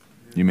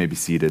You may be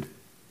seated.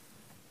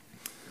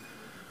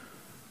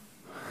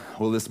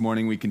 Well, this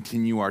morning we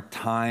continue our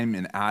time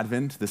in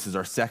Advent. This is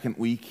our second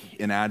week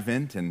in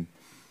Advent, and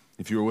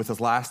if you were with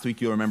us last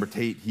week, you'll remember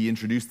Tate, he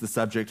introduced the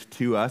subject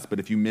to us, but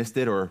if you missed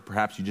it, or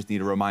perhaps you just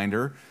need a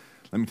reminder,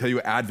 let me tell you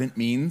what Advent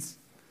means.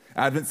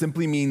 Advent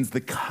simply means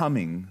the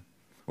coming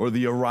or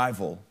the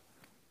arrival.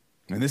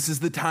 And this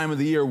is the time of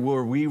the year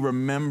where we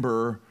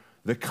remember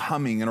the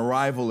coming and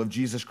arrival of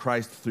Jesus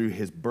Christ through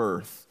his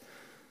birth.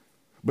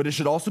 But it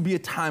should also be a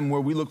time where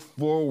we look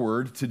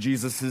forward to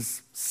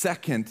Jesus'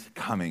 second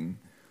coming.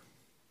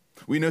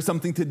 We know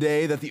something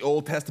today that the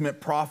Old Testament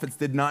prophets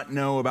did not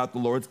know about the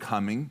Lord's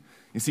coming.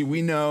 You see,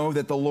 we know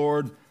that the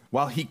Lord,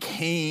 while he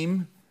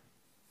came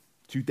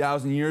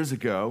 2,000 years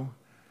ago,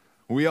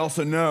 we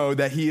also know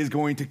that he is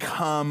going to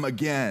come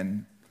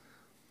again.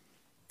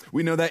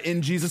 We know that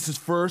in Jesus'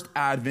 first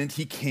advent,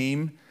 he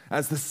came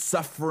as the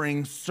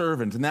suffering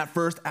servant, and that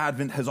first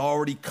advent has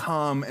already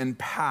come and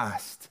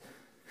passed.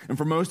 And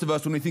for most of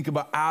us, when we think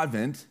about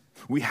Advent,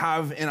 we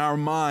have in our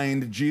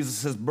mind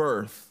Jesus'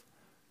 birth.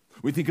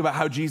 We think about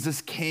how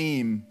Jesus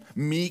came,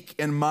 meek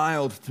and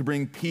mild, to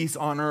bring peace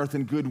on earth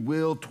and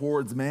goodwill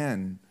towards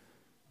men.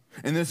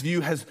 And this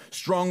view has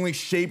strongly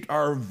shaped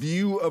our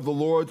view of the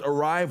Lord's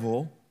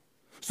arrival,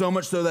 so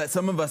much so that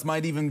some of us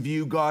might even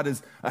view God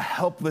as a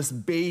helpless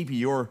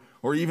baby or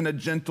even a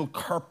gentle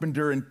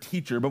carpenter and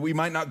teacher, but we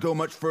might not go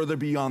much further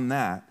beyond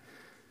that.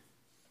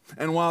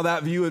 And while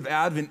that view of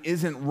Advent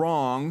isn't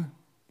wrong,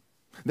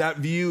 that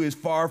view is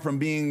far from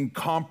being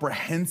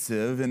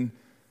comprehensive and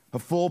a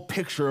full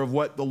picture of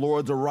what the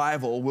Lord's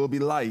arrival will be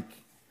like.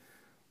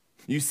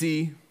 You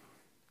see,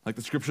 like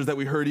the scriptures that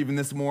we heard even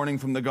this morning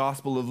from the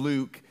Gospel of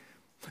Luke,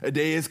 a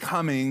day is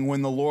coming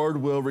when the Lord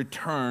will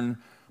return,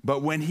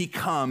 but when he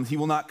comes, he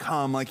will not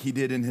come like he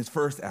did in his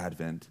first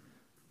advent.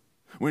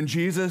 When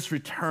Jesus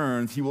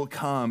returns, he will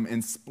come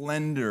in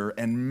splendor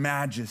and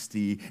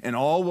majesty, and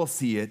all will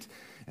see it,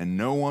 and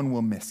no one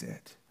will miss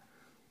it.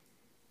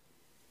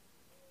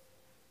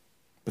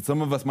 But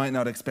some of us might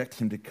not expect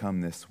him to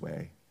come this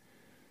way.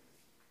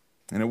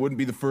 And it wouldn't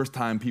be the first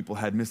time people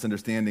had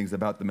misunderstandings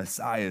about the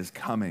Messiah's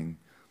coming.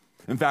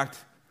 In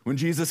fact, when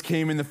Jesus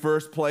came in the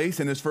first place,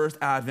 in his first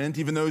advent,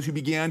 even those who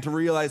began to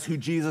realize who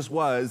Jesus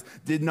was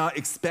did not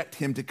expect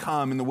him to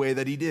come in the way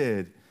that he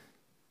did.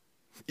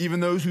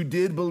 Even those who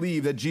did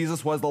believe that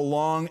Jesus was the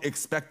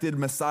long-expected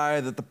Messiah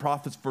that the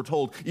prophets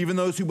foretold, even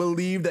those who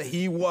believed that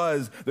he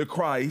was the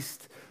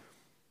Christ,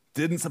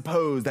 didn't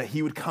suppose that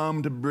he would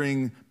come to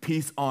bring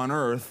peace on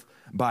earth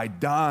by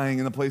dying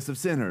in the place of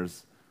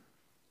sinners.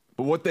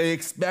 But what they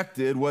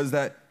expected was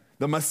that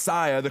the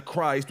Messiah, the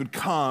Christ, would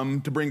come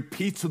to bring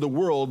peace to the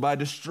world by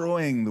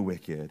destroying the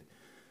wicked.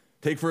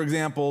 Take, for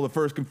example, the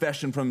first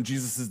confession from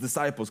Jesus'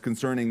 disciples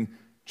concerning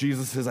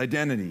Jesus'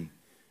 identity.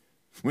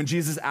 When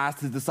Jesus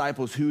asked his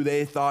disciples who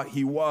they thought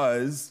he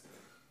was,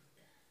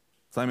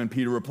 Simon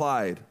Peter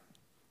replied,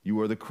 "You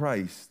are the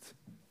Christ,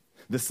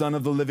 the Son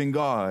of the living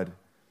God."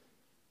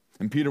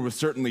 And Peter was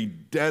certainly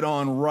dead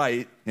on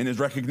right in his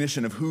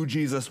recognition of who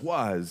Jesus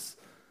was.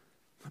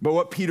 But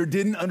what Peter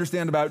didn't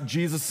understand about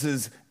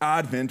Jesus'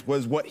 advent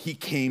was what he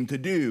came to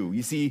do.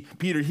 You see,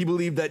 Peter, he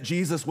believed that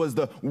Jesus was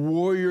the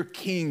warrior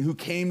king who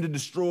came to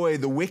destroy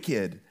the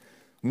wicked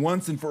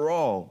once and for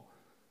all.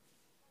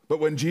 But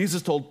when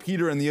Jesus told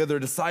Peter and the other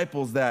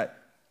disciples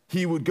that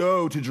he would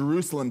go to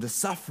Jerusalem to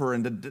suffer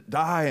and to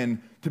die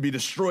and to be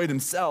destroyed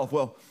himself,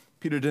 well,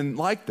 Peter didn't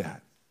like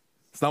that.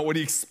 It's not what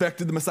he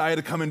expected the Messiah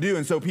to come and do.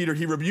 And so Peter,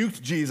 he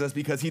rebuked Jesus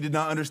because he did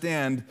not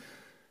understand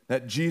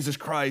that Jesus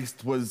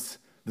Christ was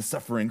the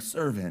suffering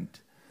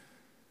servant.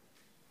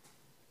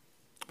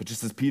 But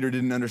just as Peter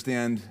didn't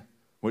understand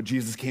what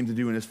Jesus came to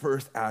do in his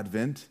first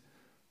advent,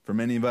 for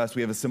many of us,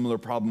 we have a similar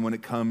problem when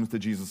it comes to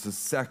Jesus'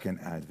 second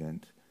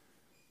advent.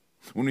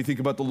 When we think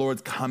about the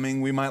Lord's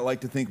coming, we might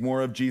like to think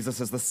more of Jesus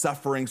as the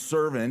suffering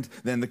servant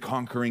than the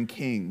conquering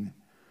king.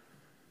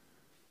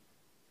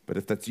 But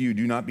if that's you,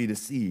 do not be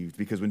deceived,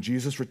 because when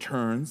Jesus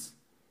returns,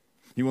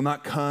 he will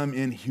not come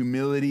in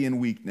humility and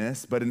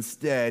weakness, but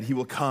instead he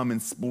will come in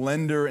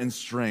splendor and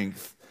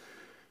strength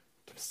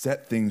to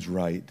set things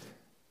right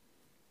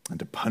and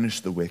to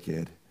punish the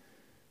wicked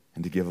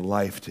and to give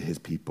life to his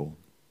people.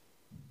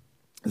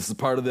 This is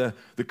part of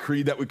the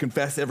creed that we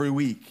confess every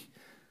week.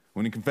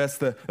 When we confess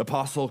the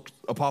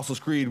Apostles'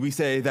 Creed, we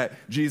say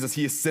that Jesus,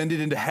 he ascended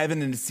into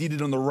heaven and is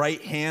seated on the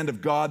right hand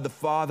of God the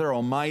Father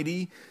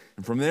Almighty.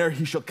 And from there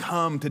he shall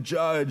come to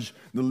judge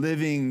the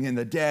living and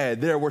the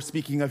dead. There we're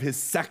speaking of his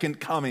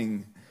second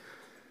coming.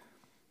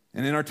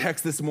 And in our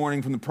text this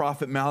morning from the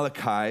prophet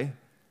Malachi,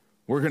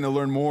 we're going to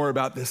learn more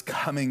about this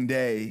coming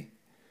day.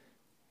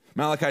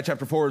 Malachi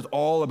chapter 4 is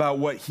all about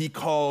what he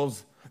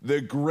calls the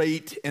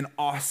great and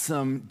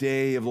awesome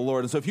day of the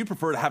Lord. And so if you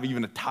prefer to have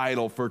even a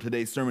title for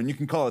today's sermon, you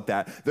can call it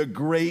that, the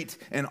great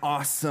and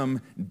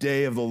awesome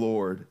day of the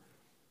Lord.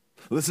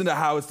 Listen to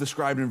how it's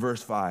described in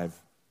verse 5.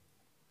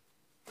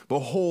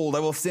 Behold, I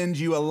will send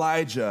you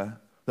Elijah,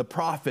 the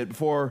prophet,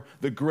 before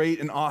the great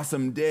and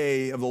awesome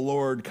day of the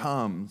Lord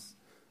comes.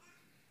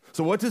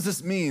 So what does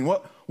this mean?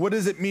 What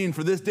does it mean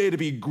for this day to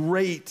be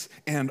great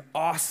and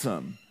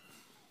awesome?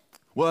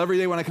 Well, every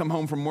day when I come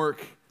home from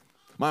work,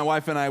 my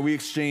wife and I, we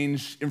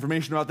exchange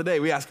information about the day.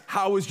 We ask,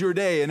 how was your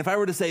day? And if I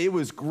were to say it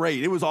was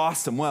great, it was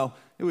awesome, well,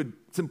 it would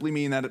simply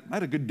mean that I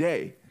had a good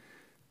day.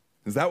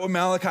 Is that what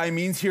Malachi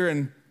means here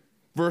in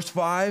verse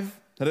 5?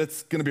 That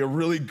it's going to be a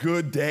really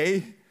good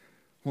day?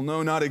 Well,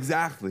 no, not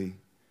exactly.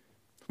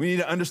 We need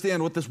to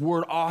understand what this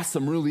word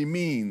awesome really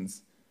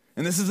means.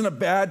 And this isn't a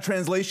bad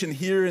translation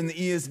here in the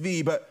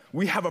ESV, but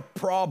we have a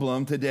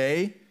problem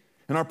today.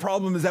 And our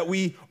problem is that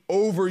we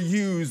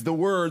overuse the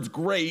words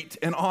great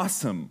and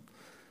awesome.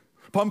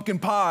 Pumpkin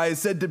pie is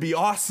said to be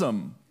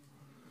awesome.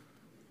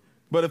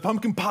 But if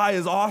pumpkin pie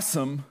is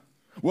awesome,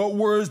 what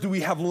words do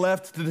we have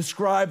left to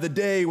describe the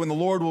day when the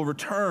Lord will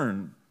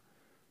return?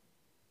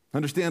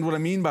 Understand what I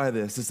mean by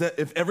this is that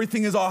if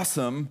everything is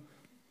awesome,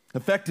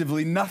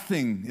 effectively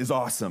nothing is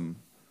awesome.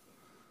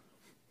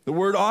 The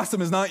word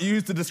awesome is not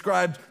used to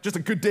describe just a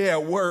good day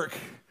at work.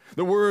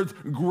 The words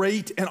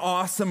great and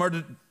awesome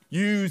are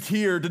used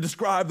here to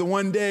describe the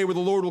one day where the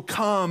Lord will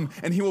come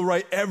and he will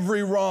right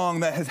every wrong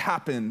that has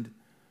happened.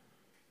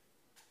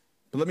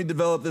 But let me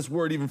develop this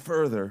word even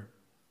further.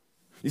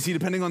 You see,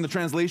 depending on the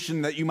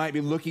translation that you might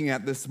be looking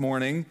at this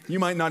morning, you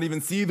might not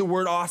even see the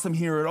word awesome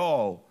here at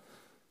all.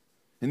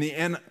 In the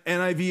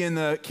NIV and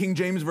the King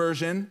James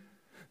Version,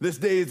 this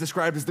day is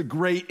described as the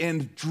great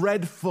and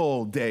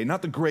dreadful day,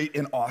 not the great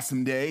and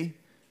awesome day.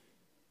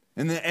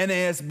 In the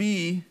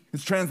NASB,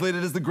 it's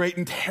translated as the great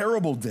and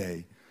terrible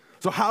day.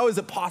 So how is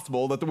it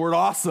possible that the word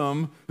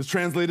awesome is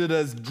translated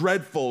as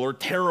dreadful or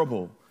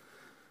terrible?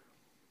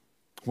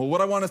 Well, what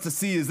I want us to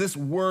see is this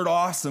word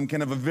awesome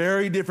can have a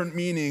very different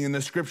meaning in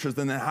the scriptures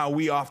than how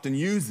we often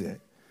use it.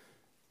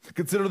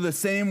 Consider the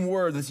same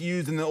word that's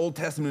used in the Old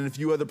Testament in a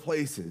few other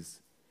places.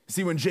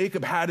 See, when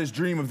Jacob had his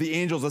dream of the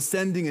angels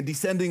ascending and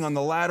descending on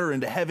the ladder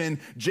into heaven,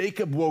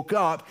 Jacob woke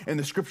up, and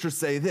the scriptures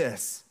say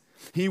this.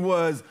 He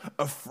was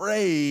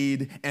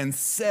afraid and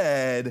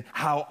said,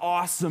 how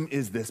awesome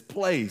is this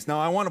place? Now,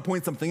 I want to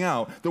point something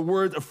out. The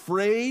word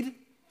afraid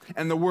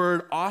and the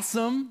word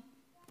awesome,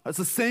 that's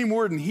the same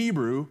word in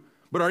Hebrew,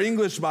 but our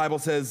English Bible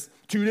says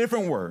two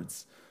different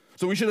words.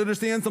 So we should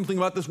understand something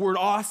about this word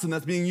awesome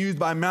that's being used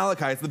by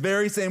Malachi. It's the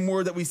very same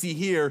word that we see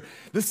here.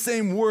 This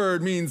same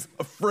word means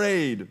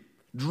afraid,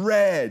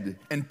 dread,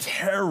 and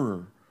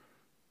terror.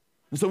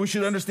 And so we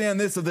should understand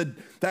this of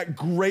that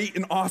great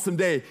and awesome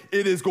day.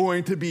 It is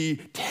going to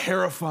be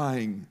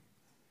terrifying.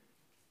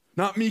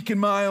 Not meek and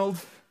mild,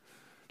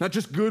 not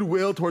just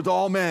goodwill towards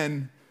all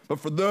men, but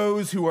for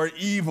those who are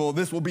evil,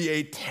 this will be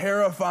a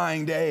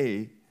terrifying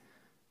day.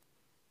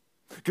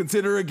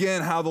 Consider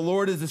again how the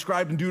Lord is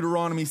described in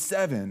Deuteronomy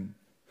 7.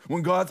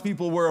 When God's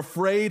people were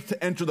afraid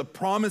to enter the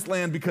promised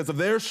land because of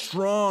their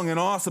strong and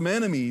awesome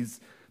enemies,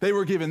 they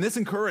were given this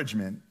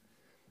encouragement.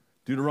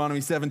 Deuteronomy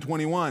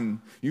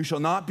 7:21, you shall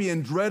not be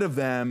in dread of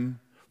them,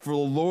 for the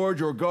Lord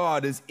your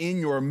God is in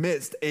your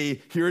midst,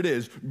 here it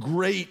is,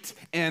 great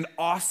and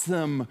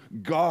awesome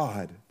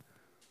God.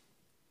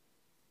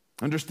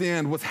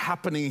 Understand what's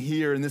happening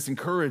here in this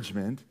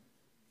encouragement.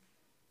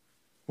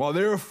 While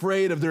they're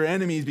afraid of their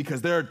enemies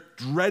because they're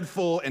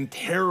dreadful and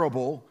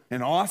terrible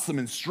and awesome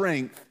in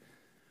strength,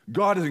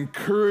 God is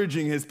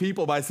encouraging his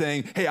people by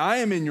saying, hey, I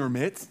am in your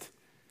midst.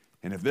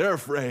 And if they're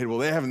afraid, well,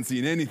 they haven't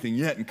seen anything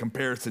yet in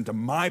comparison to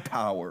my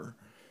power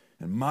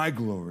and my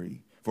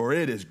glory, for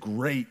it is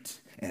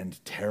great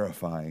and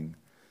terrifying.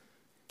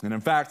 And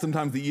in fact,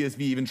 sometimes the ESV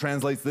even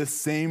translates this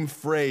same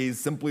phrase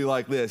simply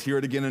like this. Hear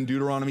it again in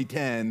Deuteronomy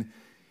 10.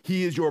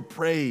 He is your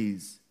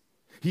praise.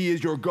 He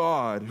is your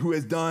God who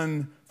has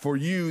done for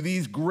you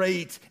these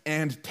great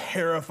and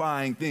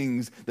terrifying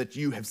things that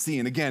you have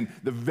seen. Again,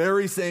 the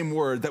very same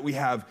word that we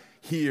have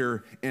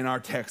here in our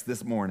text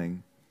this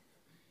morning.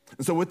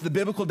 And so with the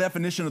biblical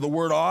definition of the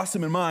word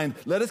awesome in mind,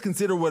 let us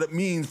consider what it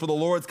means for the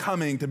Lord's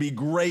coming to be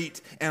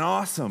great and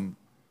awesome.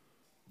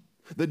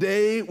 The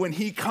day when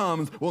he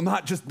comes will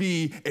not just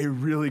be a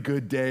really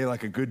good day,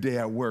 like a good day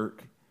at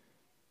work.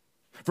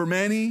 For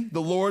many, the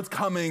Lord's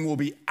coming will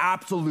be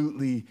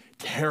absolutely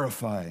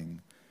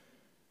terrifying.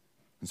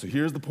 And so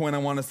here's the point I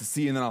want us to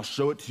see, and then I'll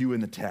show it to you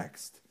in the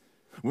text.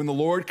 When the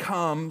Lord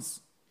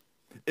comes,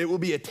 it will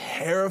be a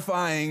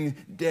terrifying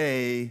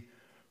day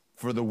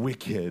for the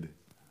wicked.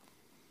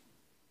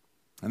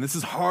 And this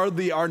is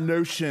hardly our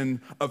notion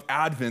of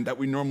Advent that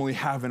we normally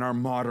have in our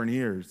modern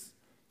ears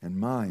and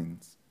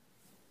minds.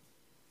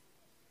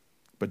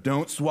 But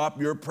don't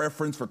swap your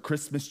preference for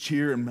Christmas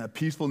cheer and a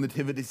peaceful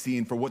nativity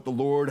scene for what the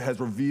Lord has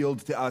revealed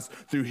to us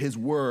through his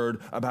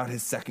word about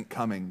his second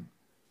coming.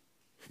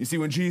 You see,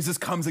 when Jesus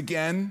comes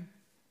again,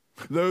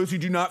 those who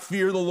do not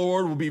fear the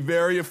Lord will be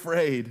very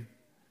afraid.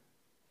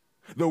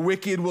 The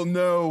wicked will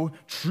know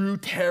true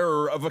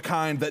terror of a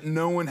kind that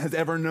no one has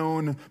ever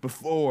known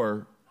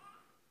before.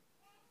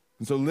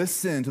 And so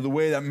listen to the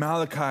way that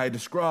Malachi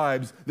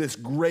describes this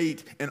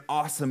great and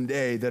awesome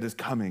day that is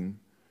coming.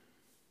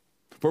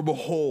 For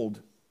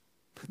behold,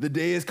 the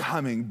day is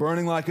coming,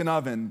 burning like an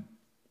oven,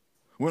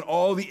 when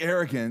all the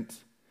arrogant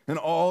and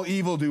all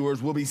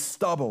evildoers will be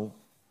stubble.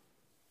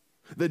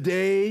 The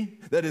day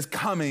that is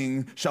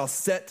coming shall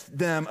set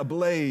them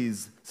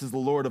ablaze, says the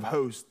Lord of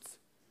hosts,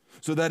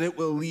 so that it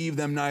will leave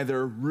them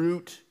neither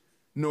root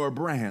nor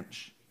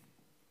branch.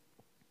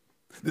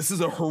 This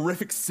is a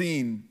horrific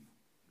scene,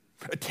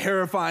 a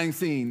terrifying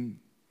scene,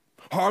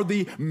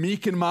 hardly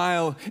meek and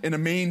mild in a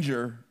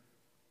manger,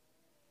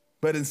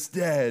 but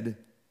instead,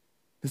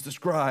 this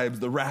describes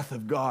the wrath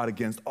of God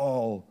against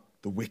all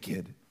the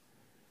wicked.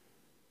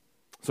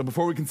 So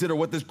before we consider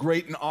what this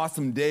great and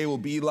awesome day will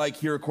be like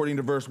here according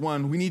to verse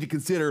 1, we need to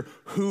consider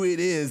who it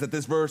is that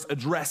this verse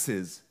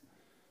addresses,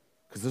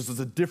 because this is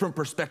a different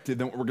perspective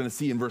than what we're going to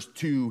see in verse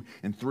 2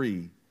 and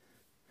 3.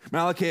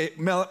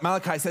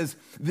 Malachi says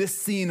this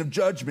scene of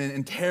judgment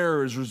and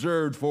terror is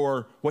reserved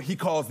for what he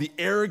calls the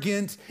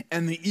arrogant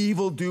and the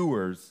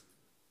evildoers.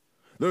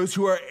 Those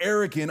who are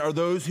arrogant are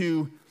those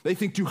who they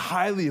think too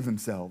highly of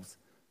themselves.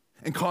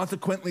 And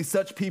consequently,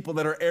 such people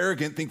that are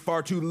arrogant think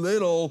far too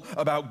little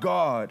about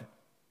God.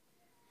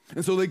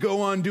 And so they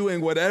go on doing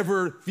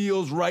whatever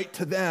feels right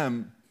to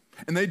them.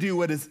 And they do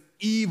what is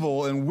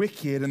evil and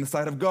wicked in the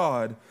sight of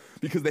God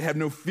because they have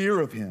no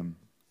fear of him.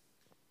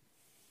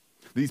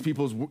 These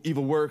people's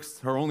evil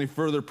works are only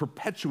further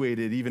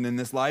perpetuated even in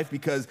this life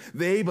because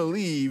they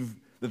believe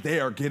that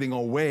they are getting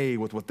away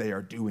with what they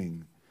are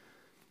doing.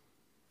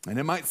 And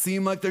it might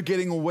seem like they're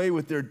getting away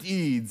with their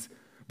deeds,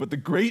 but the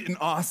great and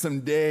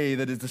awesome day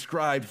that is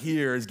described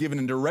here is given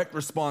in direct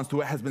response to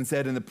what has been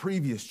said in the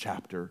previous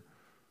chapter.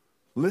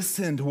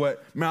 Listen to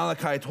what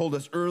Malachi told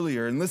us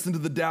earlier, and listen to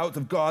the doubts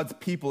of God's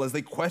people as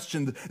they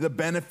questioned the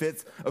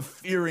benefits of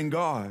fearing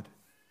God.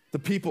 The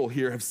people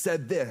here have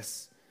said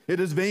this: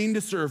 it is vain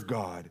to serve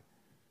God.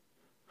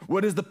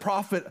 What is the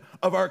profit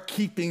of our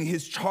keeping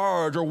his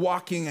charge or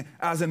walking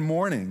as in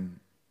mourning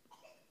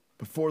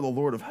before the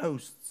Lord of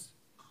hosts?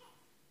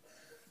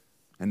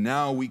 And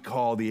now we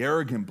call the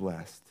arrogant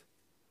blessed.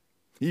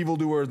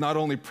 Evildoers not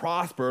only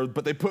prosper,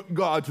 but they put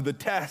God to the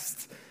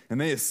test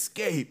and they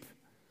escape.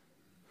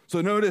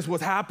 So notice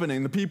what's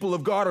happening. The people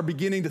of God are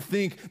beginning to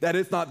think that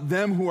it's not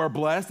them who are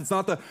blessed. It's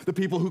not the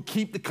people who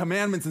keep the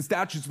commandments and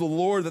statutes of the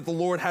Lord that the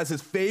Lord has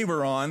his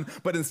favor on,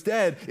 but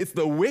instead it's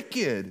the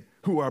wicked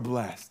who are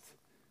blessed.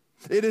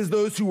 It is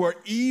those who are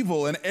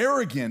evil and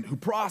arrogant who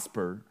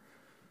prosper.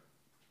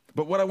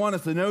 But what I want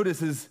us to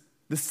notice is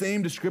the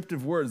same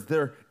descriptive words.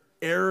 They're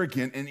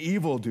arrogant and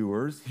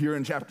evildoers here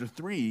in chapter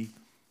 3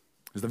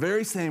 is the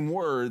very same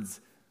words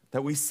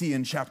that we see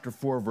in chapter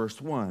 4, verse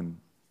 1.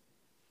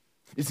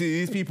 You see,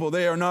 these people,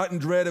 they are not in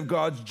dread of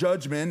God's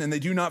judgment and they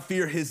do not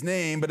fear his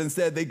name, but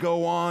instead they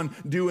go on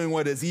doing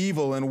what is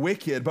evil and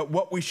wicked. But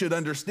what we should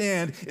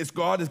understand is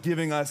God is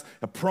giving us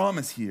a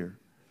promise here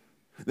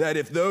that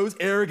if those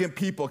arrogant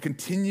people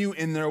continue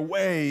in their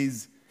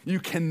ways, you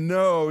can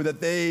know that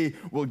they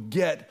will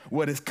get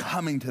what is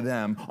coming to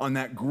them on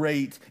that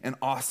great and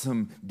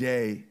awesome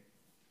day.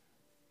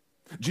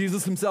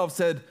 Jesus himself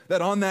said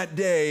that on that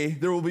day,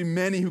 there will be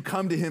many who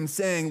come to him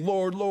saying,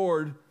 Lord,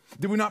 Lord,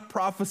 did we not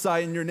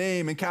prophesy in your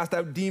name and cast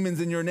out demons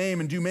in your name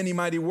and do many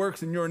mighty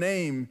works in your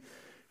name?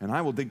 And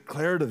I will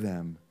declare to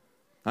them,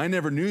 I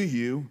never knew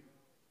you.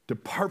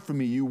 Depart from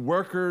me, you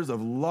workers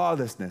of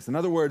lawlessness. In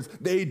other words,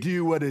 they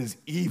do what is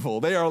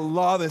evil. They are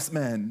lawless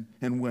men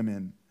and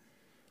women.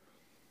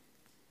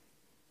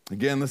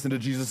 Again, listen to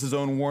Jesus'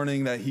 own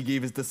warning that he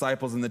gave his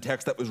disciples in the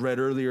text that was read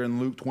earlier in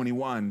Luke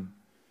 21.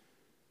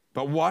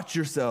 But watch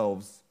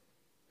yourselves,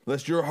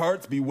 lest your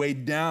hearts be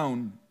weighed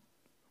down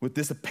with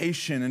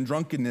dissipation and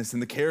drunkenness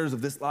and the cares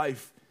of this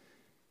life.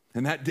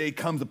 And that day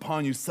comes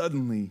upon you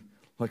suddenly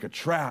like a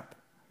trap.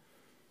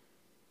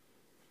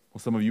 Well,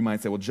 some of you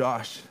might say, well,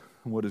 Josh,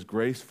 what is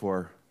grace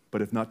for,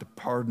 but if not to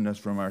pardon us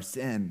from our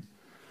sin?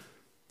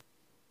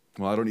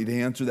 Well, I don't need to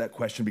answer that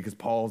question because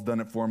Paul's done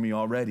it for me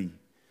already.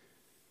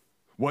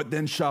 What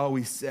then shall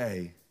we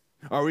say?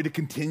 Are we to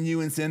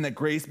continue in sin that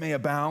grace may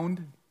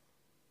abound?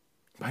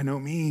 By no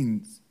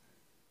means.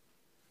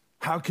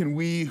 How can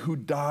we who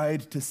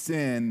died to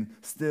sin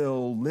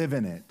still live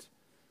in it?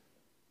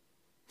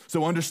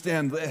 So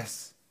understand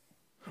this.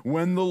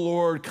 When the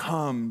Lord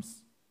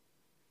comes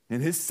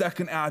in his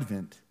second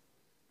advent,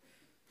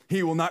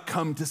 he will not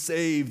come to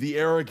save the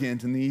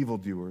arrogant and the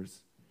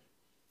evildoers,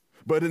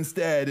 but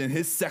instead, in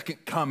his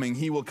second coming,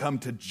 he will come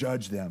to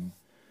judge them.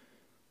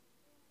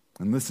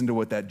 And listen to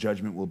what that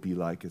judgment will be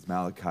like as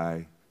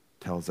Malachi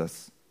tells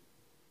us.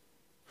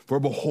 For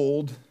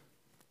behold,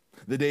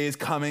 the day is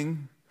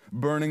coming,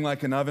 burning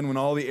like an oven, when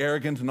all the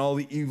arrogant and all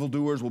the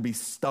evildoers will be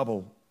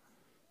stubble.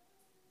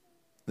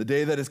 The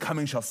day that is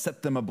coming shall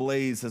set them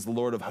ablaze, says the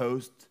Lord of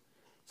hosts,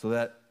 so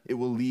that it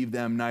will leave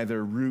them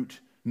neither root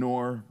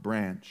nor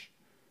branch.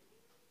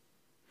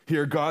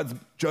 Here, God's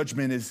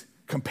judgment is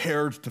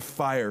compared to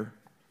fire.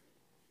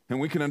 And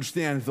we can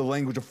understand the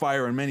language of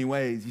fire in many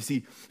ways. You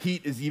see,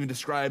 heat is even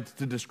described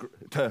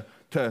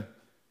to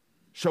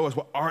show us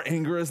what our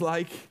anger is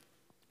like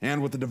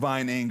and what the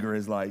divine anger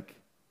is like.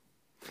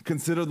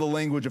 Consider the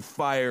language of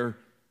fire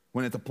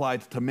when it's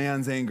applied to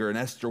man's anger in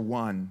Esther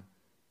 1.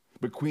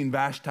 But Queen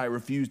Vashti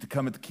refused to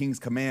come at the king's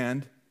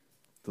command,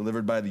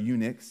 delivered by the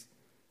eunuchs.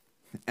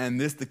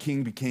 And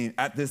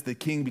at this the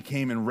king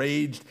became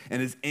enraged,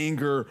 and his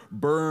anger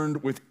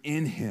burned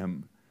within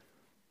him.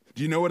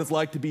 Do you know what it's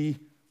like to be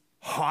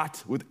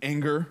hot with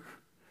anger?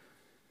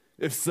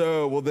 If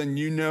so, well then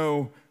you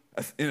know,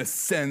 in a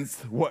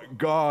sense, what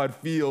God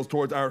feels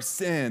towards our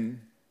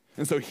sin.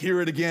 And so hear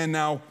it again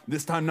now,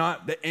 this time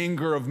not the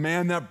anger of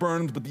man that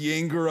burns, but the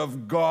anger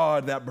of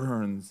God that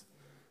burns.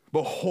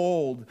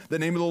 Behold, the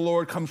name of the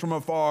Lord comes from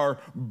afar,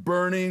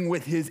 burning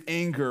with his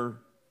anger,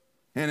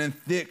 and in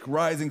thick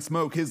rising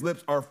smoke. His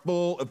lips are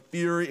full of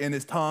fury, and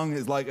his tongue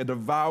is like a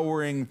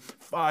devouring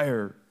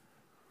fire.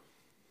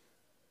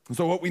 And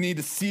so what we need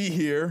to see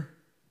here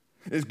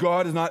is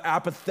God is not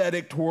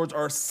apathetic towards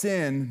our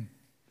sin,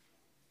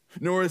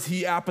 nor is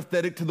he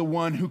apathetic to the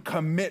one who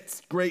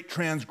commits great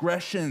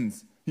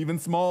transgressions, even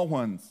small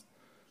ones.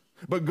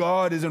 But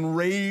God is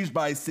enraged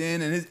by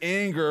sin, and his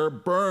anger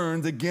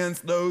burns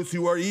against those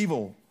who are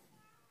evil.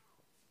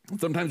 And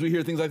sometimes we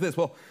hear things like this: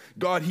 well,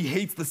 God, he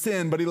hates the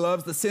sin, but he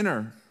loves the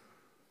sinner.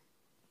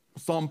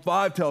 Psalm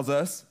 5 tells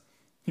us,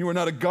 you are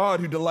not a God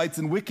who delights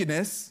in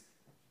wickedness.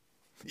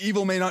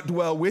 Evil may not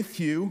dwell with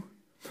you.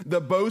 The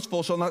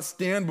boastful shall not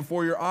stand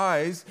before your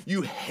eyes.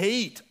 You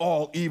hate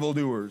all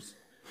evildoers.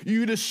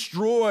 You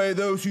destroy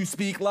those who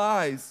speak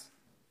lies.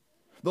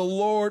 The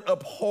Lord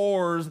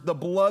abhors the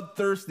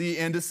bloodthirsty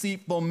and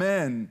deceitful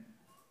men.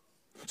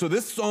 So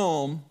this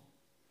psalm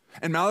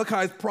and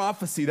Malachi's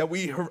prophecy that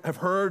we have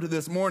heard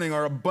this morning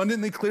are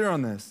abundantly clear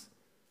on this.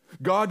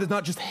 God does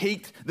not just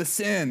hate the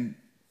sin.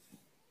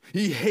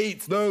 He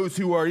hates those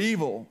who are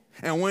evil.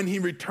 And when he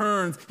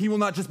returns, he will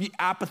not just be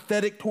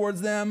apathetic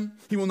towards them.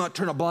 He will not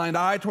turn a blind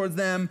eye towards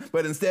them,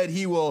 but instead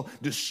he will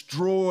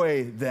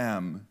destroy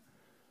them.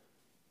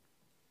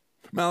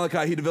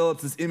 Malachi, he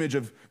develops this image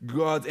of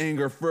God's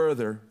anger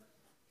further.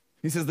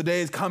 He says, the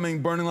day is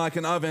coming, burning like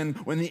an oven,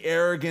 when the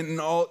arrogant and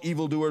all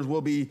evildoers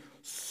will be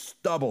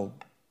stubble.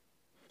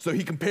 So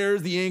he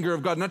compares the anger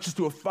of God not just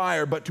to a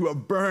fire, but to a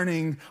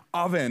burning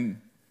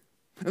oven.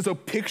 And so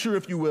picture,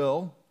 if you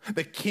will,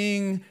 the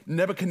king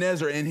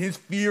Nebuchadnezzar in his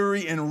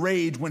fury and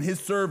rage when his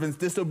servants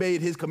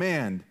disobeyed his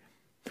command.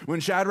 When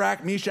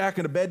Shadrach, Meshach,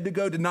 and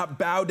Abednego did not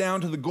bow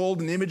down to the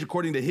golden image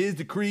according to his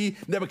decree,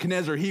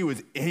 Nebuchadnezzar, he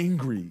was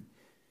angry.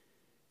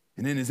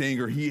 And in his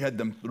anger, he had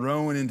them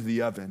thrown into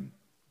the oven.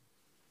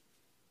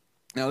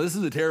 Now, this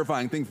is a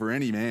terrifying thing for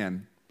any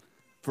man,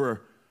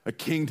 for a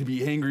king to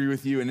be angry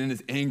with you and in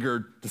his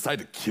anger decide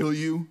to kill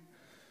you.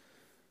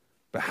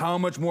 But how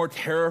much more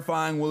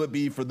terrifying will it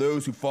be for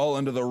those who fall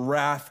under the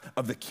wrath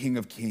of the King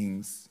of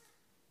Kings?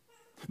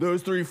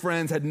 Those three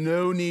friends had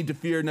no need to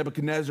fear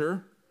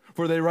Nebuchadnezzar,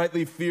 for they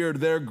rightly feared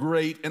their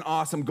great and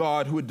awesome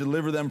God who would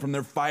deliver them from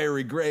their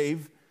fiery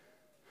grave.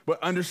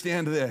 But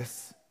understand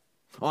this,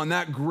 on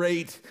that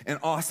great and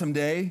awesome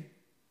day,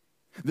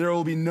 there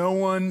will be no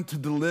one to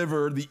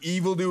deliver the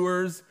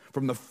evildoers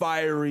from the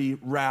fiery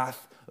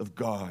wrath of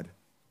God.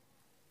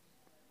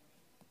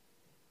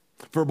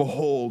 For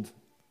behold,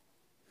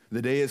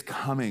 the day is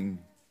coming,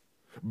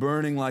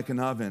 burning like an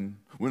oven,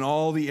 when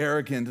all the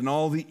arrogant and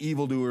all the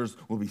evildoers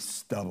will be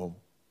stubble.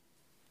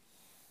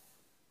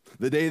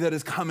 The day that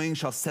is coming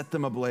shall set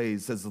them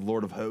ablaze, says the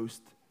Lord of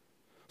hosts,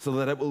 so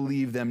that it will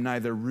leave them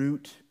neither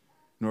root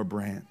nor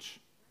branch.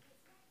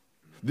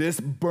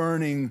 This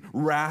burning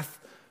wrath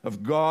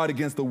of God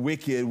against the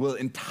wicked will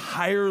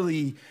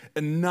entirely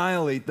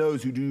annihilate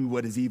those who do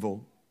what is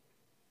evil.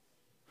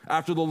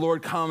 After the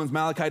Lord comes,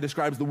 Malachi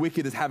describes the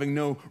wicked as having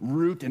no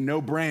root and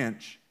no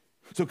branch.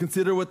 So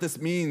consider what this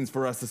means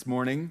for us this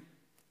morning.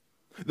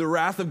 The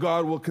wrath of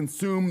God will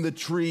consume the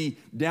tree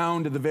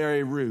down to the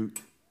very root.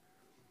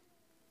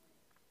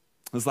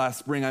 This last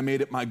spring, I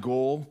made it my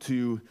goal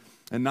to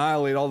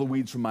annihilate all the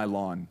weeds from my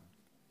lawn.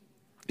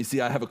 You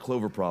see, I have a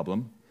clover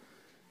problem.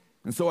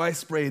 And so I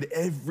sprayed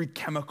every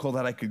chemical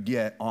that I could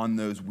get on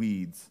those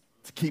weeds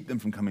to keep them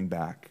from coming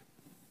back.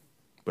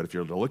 But if you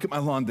were to look at my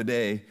lawn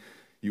today,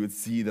 you would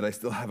see that I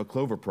still have a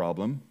clover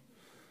problem.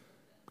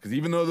 Because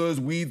even though those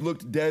weeds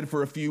looked dead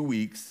for a few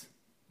weeks,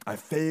 I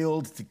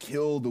failed to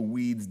kill the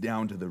weeds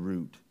down to the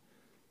root.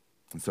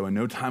 And so in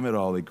no time at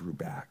all, they grew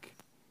back.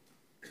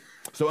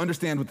 So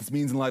understand what this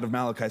means in light of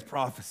Malachi's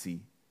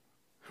prophecy.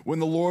 When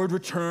the Lord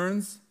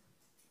returns,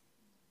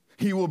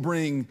 he will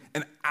bring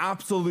an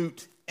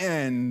absolute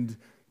end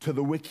to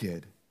the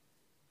wicked.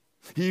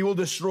 He will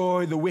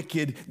destroy the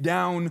wicked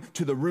down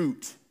to the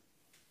root.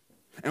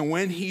 And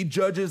when he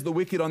judges the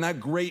wicked on that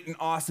great and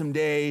awesome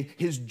day,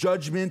 his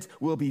judgment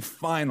will be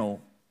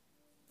final.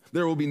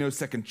 There will be no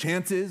second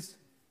chances,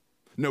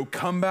 no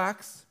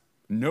comebacks,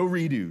 no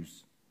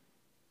redos.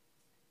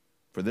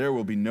 For there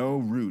will be no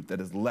root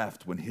that is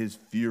left when his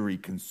fury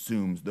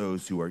consumes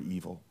those who are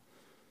evil.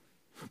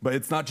 But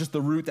it's not just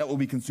the root that will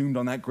be consumed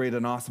on that great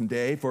and awesome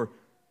day, for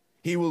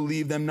he will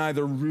leave them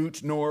neither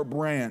root nor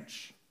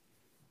branch.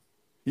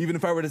 Even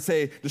if I were to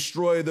say,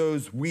 destroy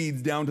those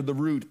weeds down to the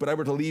root, but I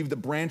were to leave the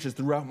branches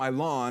throughout my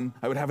lawn,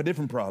 I would have a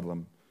different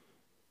problem.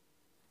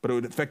 But it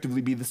would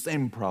effectively be the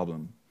same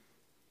problem.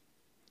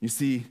 You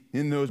see,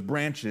 in those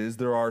branches,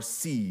 there are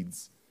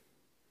seeds.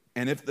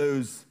 And if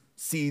those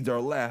seeds are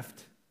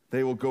left,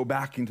 they will go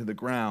back into the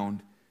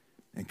ground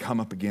and come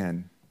up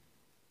again.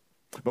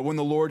 But when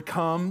the Lord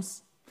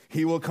comes,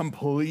 he will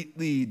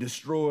completely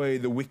destroy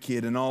the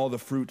wicked and all the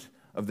fruit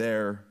of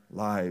their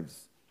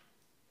lives,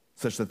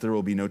 such that there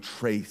will be no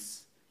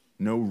trace,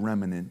 no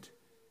remnant,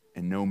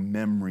 and no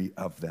memory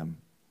of them.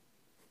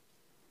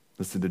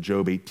 Listen to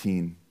Job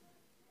 18.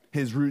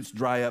 His roots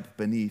dry up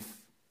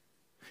beneath.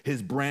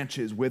 His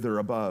branches wither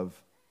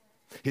above.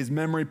 His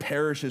memory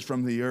perishes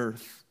from the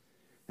earth,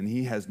 and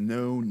he has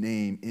no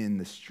name in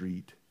the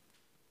street.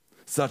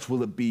 Such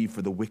will it be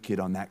for the wicked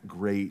on that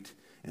great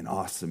and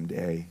awesome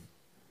day.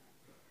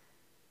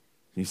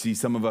 You see,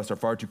 some of us are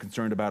far too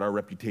concerned about our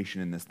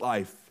reputation in this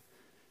life,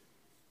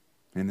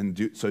 and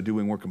in so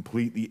doing, we're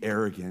completely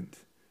arrogant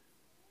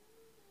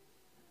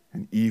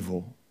and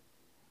evil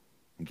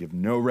and give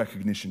no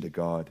recognition to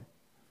God.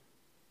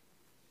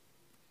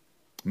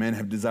 Men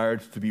have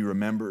desired to be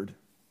remembered,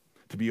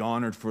 to be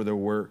honored for their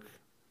work.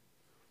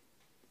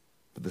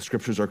 But the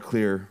scriptures are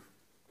clear.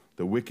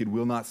 The wicked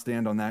will not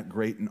stand on that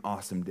great and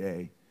awesome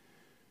day.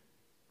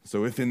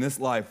 So if in this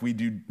life we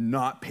do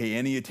not pay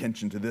any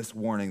attention to this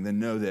warning, then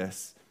know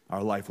this,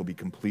 our life will be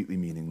completely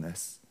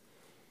meaningless.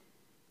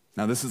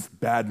 Now this is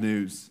bad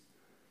news.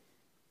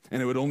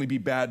 And it would only be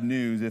bad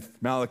news if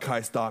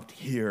Malachi stopped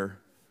here.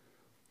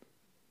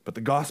 But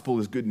the gospel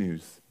is good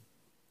news.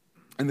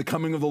 And the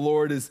coming of the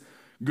Lord is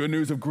good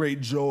news of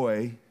great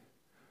joy,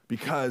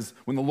 because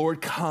when the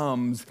Lord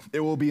comes,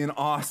 it will be an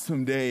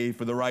awesome day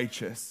for the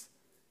righteous.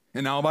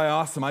 And now by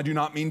awesome, I do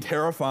not mean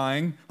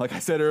terrifying, like I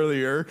said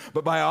earlier,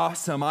 but by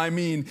awesome, I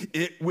mean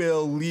it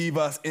will leave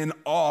us in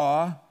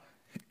awe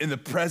in the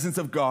presence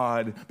of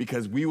God,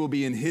 because we will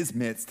be in his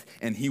midst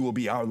and he will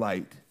be our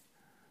light.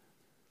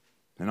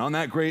 And on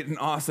that great and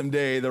awesome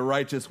day, the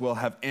righteous will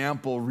have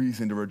ample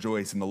reason to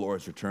rejoice in the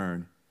Lord's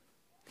return.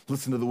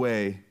 Listen to the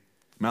way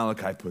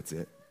Malachi puts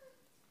it.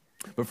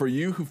 But for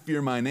you who fear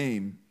my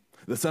name,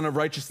 the Son of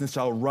Righteousness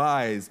shall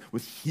rise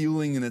with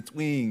healing in its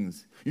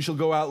wings. You shall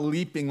go out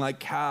leaping like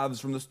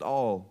calves from the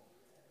stall.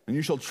 And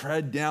you shall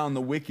tread down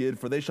the wicked,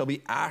 for they shall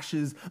be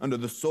ashes under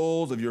the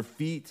soles of your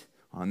feet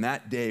on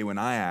that day when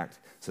I act,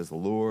 says the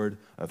Lord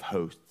of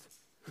hosts.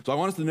 So I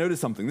want us to notice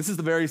something. This is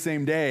the very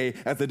same day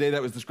as the day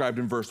that was described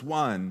in verse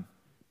 1.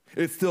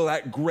 It's still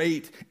that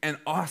great and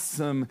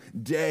awesome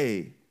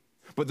day.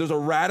 But there's a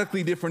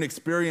radically different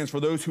experience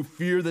for those who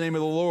fear the name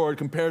of the Lord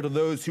compared to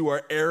those who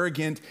are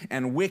arrogant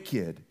and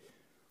wicked.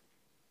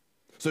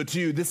 So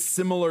too, this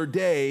similar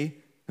day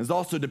is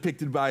also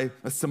depicted by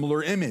a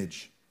similar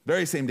image.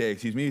 Very same day,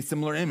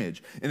 similar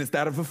image. And it's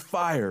that of a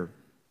fire.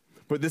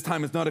 But this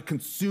time it's not a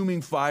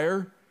consuming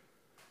fire,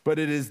 but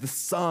it is the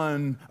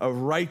Son of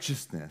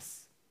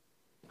Righteousness,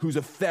 whose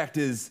effect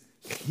is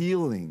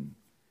healing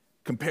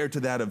compared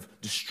to that of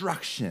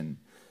destruction.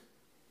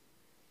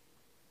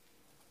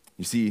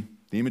 You see,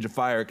 the image of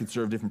fire can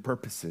serve different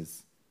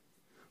purposes.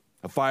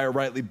 A fire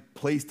rightly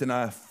placed in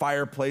a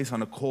fireplace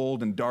on a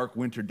cold and dark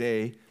winter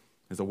day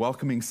is a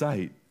welcoming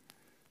sight.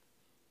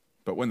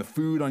 But when the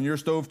food on your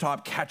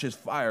stovetop catches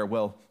fire,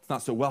 well, it's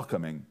not so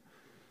welcoming.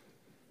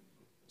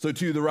 So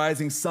too, the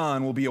rising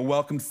sun will be a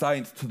welcome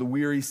sight to the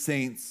weary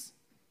saints,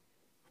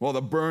 while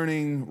the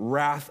burning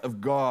wrath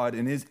of God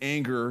and his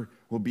anger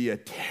will be a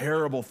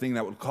terrible thing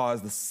that would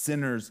cause the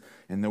sinners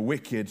and the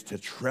wicked to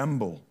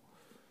tremble.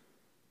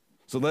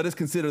 So let us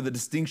consider the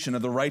distinction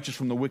of the righteous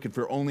from the wicked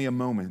for only a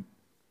moment.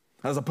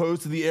 As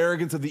opposed to the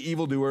arrogance of the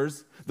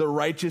evildoers, the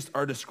righteous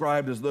are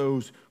described as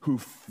those who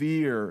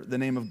fear the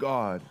name of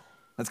God.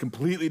 That's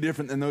completely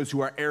different than those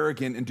who are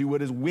arrogant and do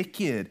what is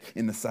wicked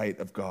in the sight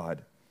of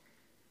God.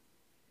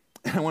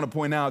 And I want to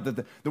point out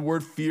that the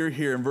word fear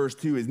here in verse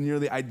 2 is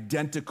nearly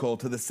identical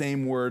to the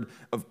same word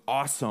of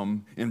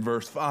awesome in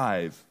verse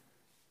 5.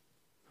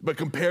 But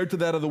compared to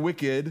that of the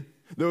wicked,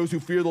 those who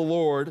fear the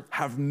Lord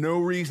have no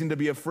reason to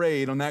be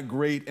afraid on that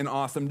great and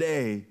awesome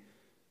day.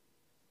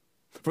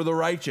 For the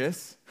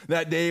righteous,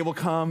 that day will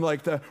come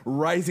like the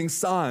rising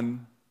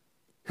sun.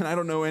 And I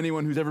don't know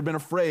anyone who's ever been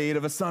afraid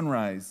of a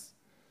sunrise.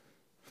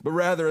 But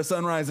rather, a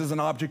sunrise is an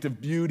object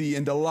of beauty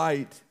and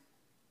delight.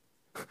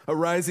 A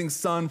rising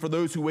sun, for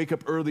those who wake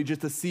up early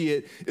just to see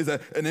it, is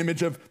an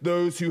image of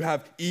those who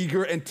have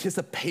eager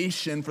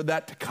anticipation for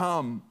that to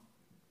come.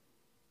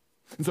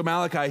 And so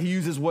Malachi, he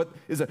uses what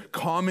is a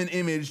common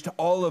image to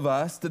all of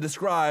us to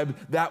describe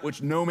that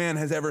which no man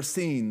has ever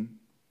seen.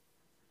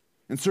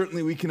 And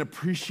certainly we can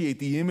appreciate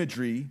the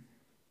imagery,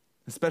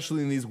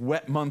 especially in these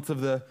wet months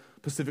of the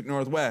Pacific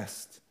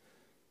Northwest.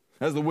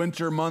 As the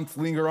winter months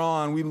linger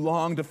on, we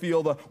long to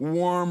feel the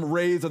warm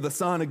rays of the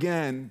sun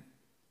again.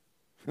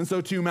 And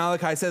so too,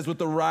 Malachi says, with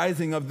the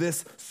rising of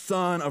this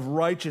sun of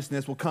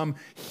righteousness will come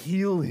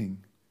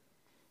healing.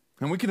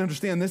 And we can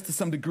understand this to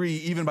some degree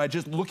even by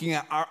just looking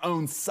at our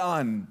own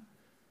sun.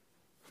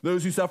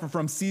 Those who suffer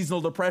from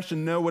seasonal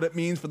depression know what it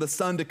means for the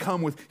sun to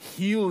come with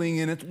healing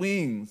in its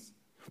wings.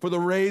 For the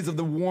rays of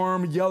the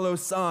warm yellow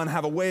sun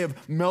have a way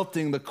of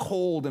melting the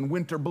cold and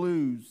winter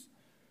blues.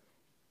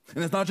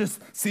 And it's not just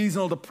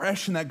seasonal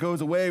depression that goes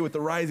away with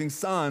the rising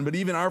sun, but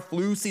even our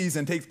flu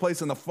season takes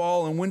place in the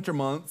fall and winter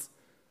months.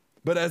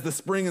 But as the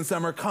spring and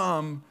summer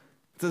come,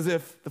 it's as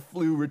if the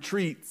flu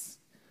retreats.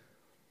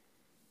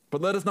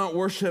 But let us not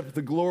worship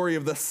the glory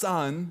of the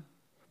sun,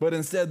 but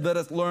instead let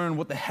us learn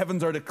what the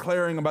heavens are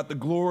declaring about the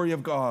glory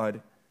of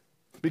God.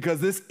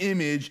 Because this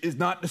image is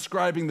not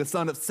describing the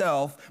sun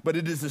itself, but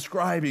it is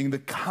describing the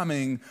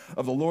coming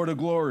of the Lord of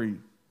glory.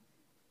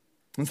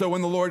 And so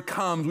when the Lord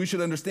comes, we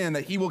should understand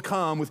that he will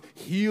come with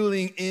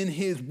healing in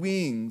his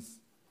wings.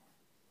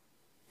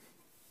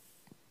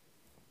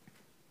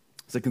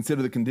 As I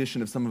consider the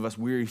condition of some of us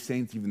weary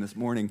saints even this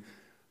morning,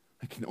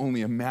 I can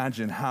only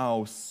imagine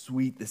how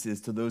sweet this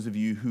is to those of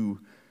you who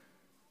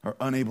are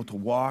unable to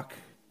walk,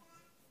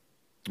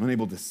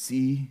 unable to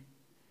see,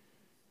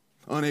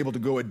 unable to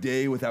go a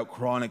day without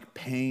chronic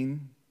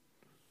pain,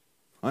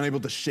 unable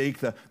to shake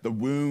the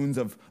wounds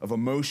of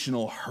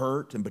emotional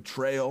hurt and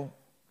betrayal.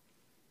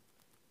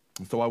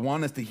 And so I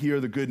want us to hear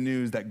the good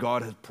news that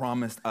God has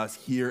promised us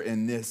here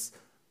in this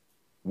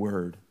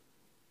word.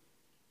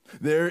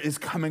 There is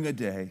coming a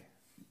day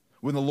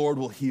when the Lord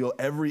will heal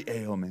every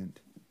ailment.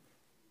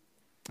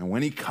 And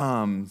when he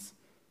comes,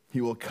 he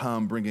will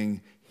come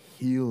bringing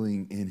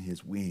healing in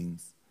his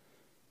wings.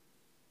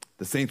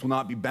 The saints will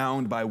not be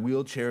bound by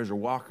wheelchairs or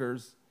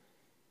walkers,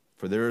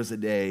 for there is a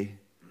day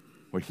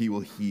where he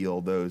will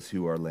heal those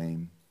who are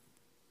lame.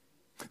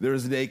 There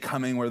is a day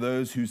coming where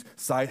those whose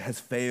sight has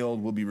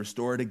failed will be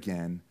restored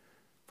again,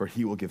 for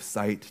he will give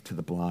sight to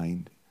the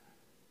blind.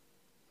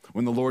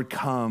 When the Lord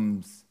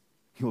comes,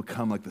 he will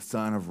come like the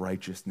Son of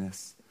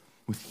Righteousness,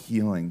 with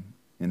healing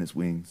in his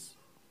wings.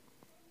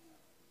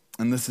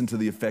 And listen to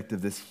the effect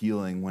of this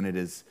healing when it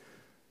is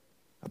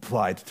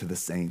applied to the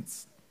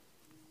saints.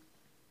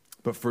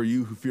 But for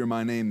you who fear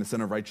my name, the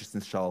Son of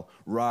Righteousness shall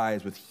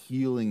rise with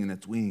healing in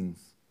its wings.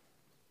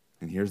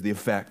 And here's the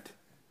effect.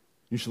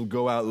 You shall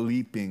go out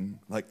leaping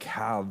like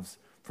calves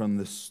from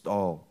the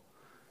stall.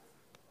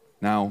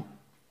 Now,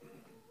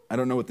 I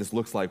don't know what this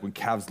looks like when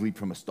calves leap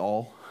from a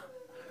stall,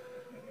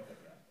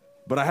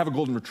 but I have a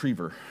golden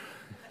retriever.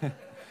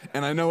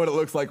 And I know what it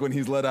looks like when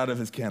he's let out of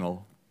his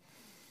kennel.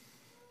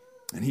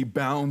 And he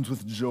bounds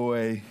with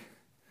joy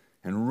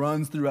and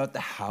runs throughout the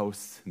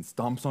house and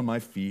stomps on my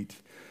feet,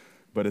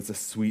 but it's a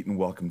sweet and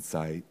welcome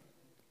sight.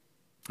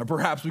 Or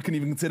perhaps we can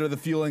even consider the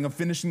feeling of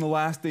finishing the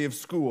last day of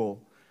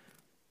school.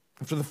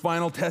 After the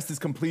final test is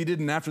completed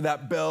and after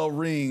that bell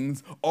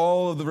rings,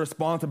 all of the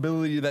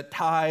responsibility that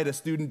tied a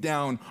student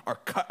down are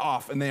cut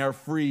off and they are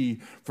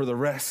free for the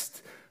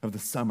rest of the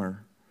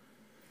summer.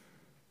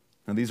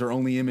 Now, these are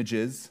only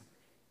images,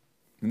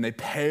 and they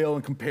pale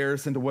in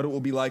comparison to what it will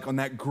be like on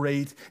that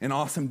great and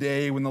awesome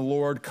day when the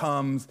Lord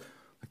comes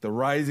like the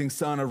rising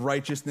sun of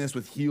righteousness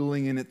with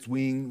healing in its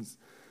wings.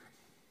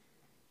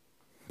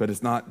 But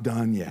it's not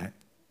done yet.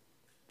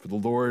 For the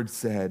Lord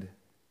said,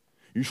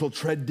 "You shall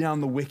tread down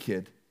the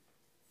wicked,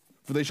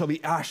 for they shall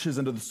be ashes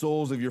under the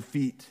soles of your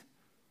feet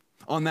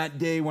on that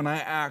day when I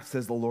act,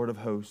 says the Lord of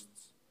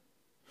hosts."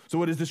 So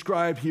what is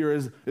described here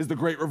is the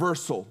great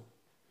reversal.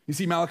 You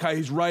see, Malachi,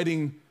 he's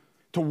writing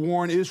to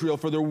warn Israel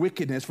for their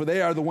wickedness, for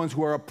they are the ones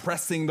who are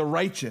oppressing the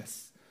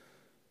righteous.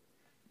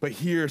 But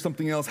here,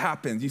 something else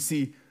happens. You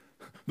see,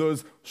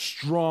 those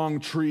strong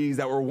trees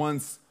that were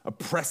once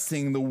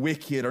oppressing the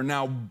wicked are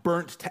now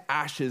burnt to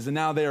ashes, and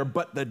now they are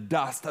but the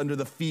dust under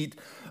the feet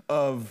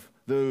of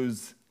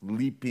those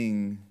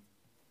leaping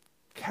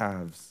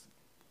calves.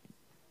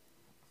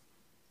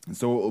 And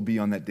so it will be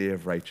on that day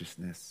of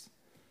righteousness.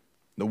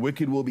 The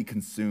wicked will be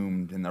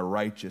consumed, and the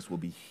righteous will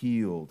be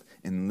healed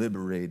and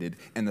liberated.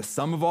 And the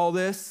sum of all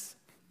this,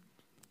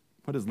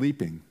 what is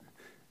leaping?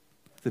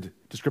 It's a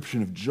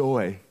description of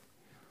joy.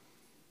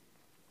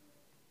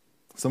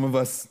 Some of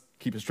us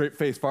keep a straight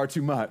face far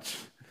too much.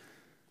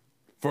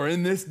 For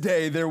in this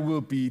day there will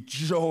be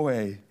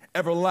joy,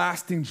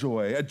 everlasting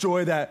joy, a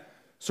joy that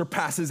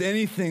surpasses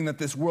anything that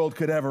this world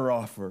could ever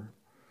offer.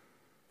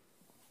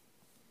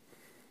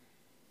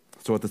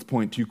 So at this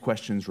point, two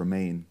questions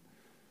remain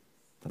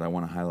that I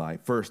want to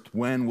highlight. First,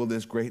 when will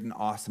this great and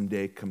awesome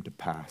day come to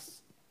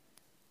pass?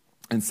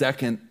 And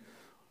second,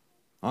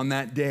 on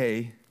that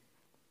day,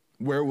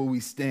 where will we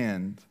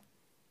stand?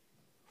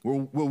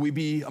 Will we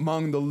be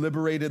among the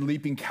liberated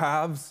leaping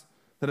calves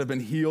that have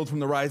been healed from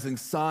the rising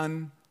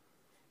sun?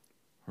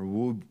 Or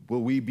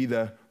will we be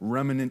the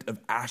remnant of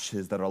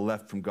ashes that are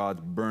left from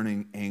God's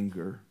burning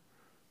anger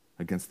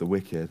against the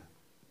wicked?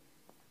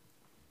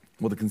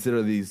 Well, to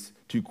consider these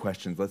two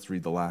questions, let's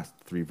read the last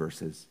 3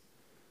 verses.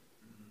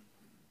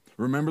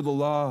 "Remember the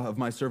law of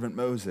my servant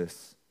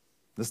Moses,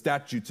 the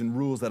statutes and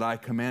rules that I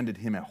commanded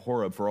him at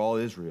Horeb for all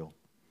Israel.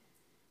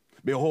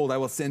 Behold, I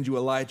will send you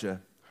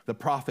Elijah, the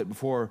prophet,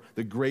 before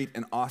the great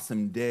and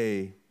awesome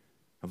day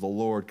of the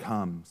Lord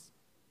comes.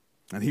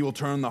 And he will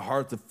turn the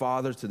hearts of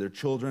fathers to their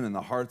children and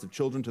the hearts of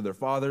children to their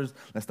fathers,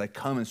 lest I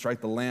come and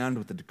strike the land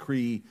with a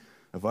decree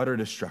of utter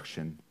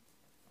destruction."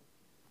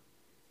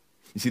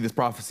 You see this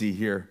prophecy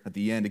here at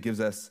the end, it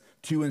gives us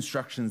 2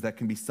 instructions that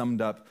can be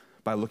summed up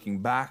by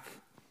looking back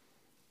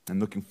and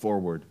looking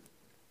forward.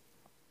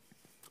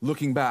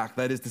 Looking back,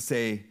 that is to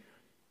say,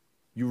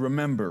 you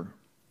remember.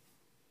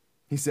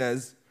 He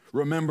says,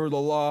 Remember the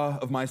law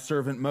of my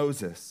servant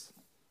Moses.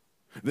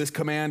 This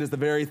command is the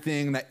very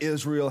thing that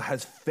Israel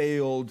has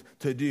failed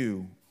to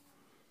do.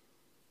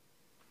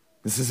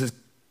 This is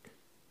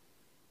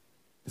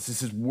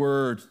his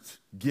word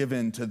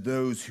given to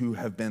those who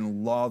have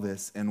been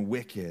lawless and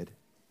wicked.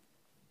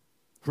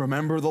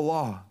 Remember the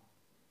law.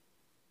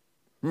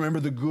 Remember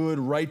the good,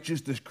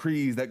 righteous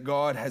decrees that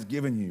God has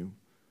given you.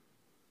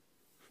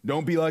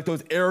 Don't be like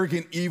those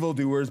arrogant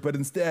evildoers, but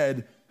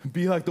instead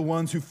be like the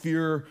ones who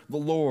fear the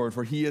Lord,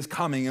 for he is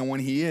coming, and when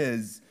he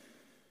is,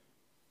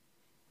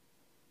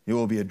 it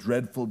will be a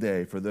dreadful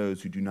day for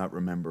those who do not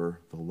remember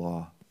the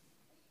law.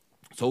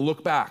 So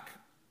look back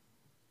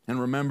and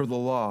remember the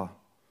law.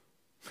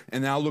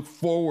 And now look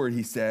forward,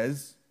 he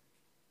says,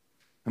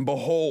 and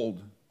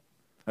behold,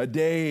 a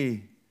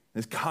day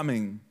is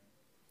coming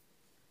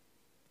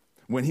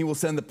when he will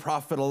send the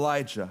prophet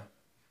Elijah.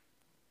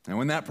 And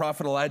when that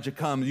prophet Elijah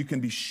comes, you can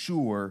be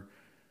sure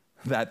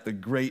that the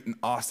great and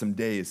awesome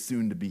day is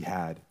soon to be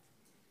had.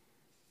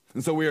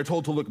 And so we are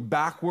told to look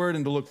backward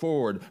and to look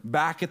forward,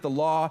 back at the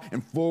law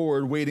and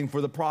forward waiting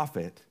for the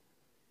prophet.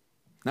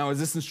 Now, is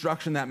this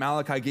instruction that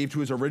Malachi gave to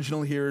his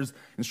original hearers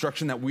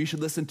instruction that we should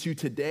listen to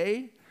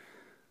today?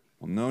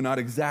 Well, no, not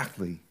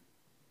exactly.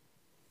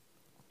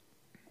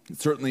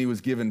 It certainly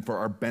was given for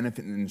our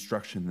benefit and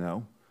instruction,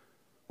 though.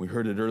 We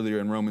heard it earlier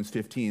in Romans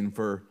 15,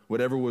 for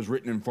whatever was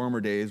written in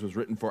former days was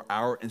written for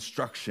our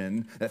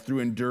instruction, that through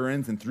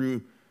endurance and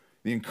through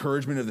the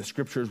encouragement of the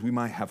scriptures we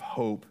might have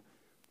hope.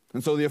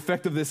 And so the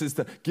effect of this is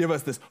to give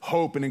us this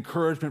hope and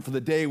encouragement for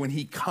the day when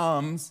he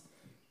comes.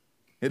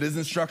 It is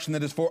instruction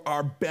that is for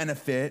our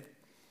benefit,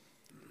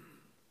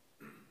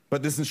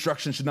 but this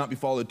instruction should not be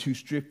followed too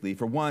strictly.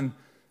 For one,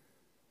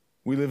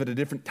 we live at a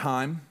different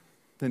time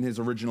than his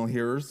original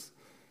hearers,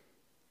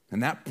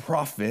 and that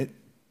prophet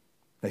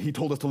that he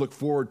told us to look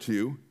forward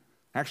to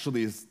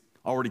actually has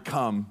already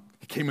come.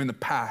 He came in the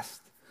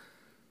past.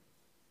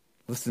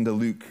 Listen to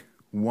Luke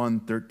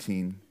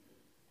 1:13.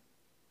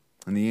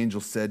 And the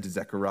angel said to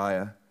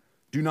Zechariah,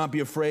 "Do not be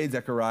afraid,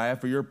 Zechariah,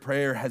 for your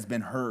prayer has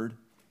been heard,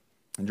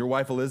 and your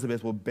wife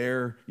Elizabeth will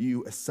bear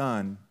you a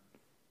son,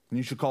 and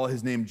you shall call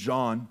his name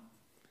John,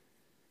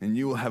 and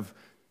you will have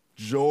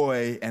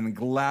joy and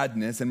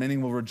gladness, and many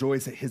will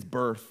rejoice at his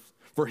birth,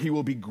 for he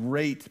will be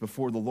great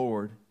before the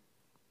Lord.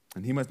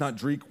 And he must not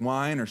drink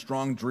wine or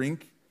strong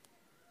drink,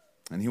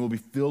 and he will be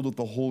filled with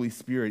the Holy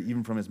Spirit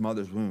even from his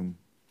mother's womb."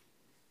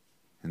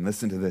 And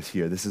listen to this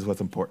here. This is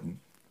what's important.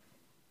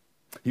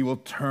 He will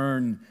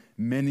turn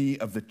many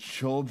of the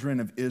children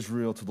of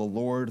Israel to the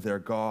Lord their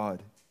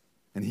God,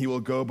 and he will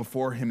go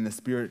before him in the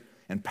spirit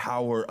and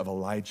power of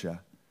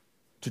Elijah,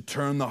 to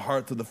turn the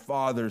hearts of the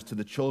fathers to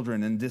the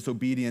children and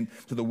disobedient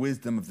to the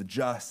wisdom of the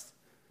just,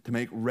 to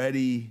make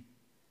ready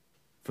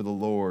for the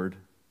Lord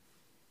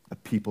a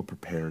people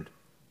prepared.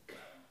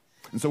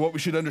 And so what we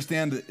should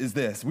understand is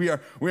this. We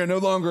are no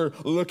longer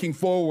looking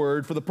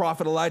forward for the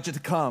prophet Elijah to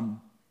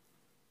come,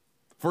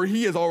 for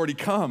he has already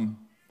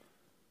come,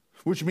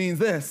 which means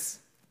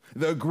this: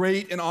 the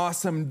great and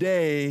awesome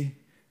day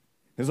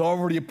is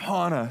already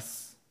upon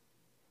us.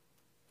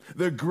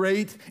 The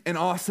great and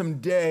awesome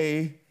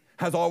day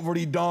has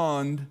already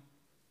dawned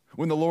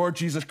when the Lord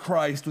Jesus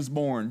Christ was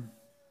born.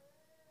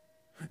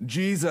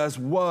 Jesus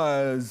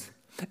was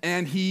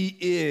and he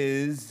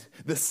is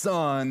the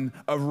Son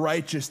of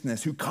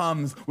righteousness who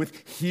comes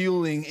with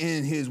healing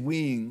in his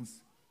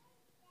wings.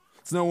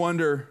 It's no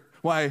wonder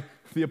why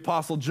the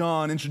Apostle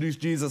John introduced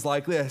Jesus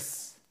like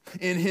this.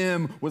 In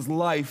him was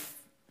life,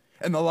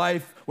 and the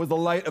life was the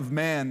light of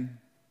man.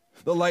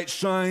 The light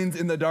shines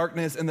in the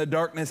darkness, and the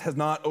darkness has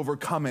not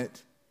overcome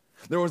it.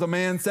 There was a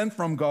man sent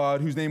from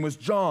God whose name was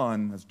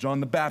John. That's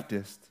John the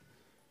Baptist.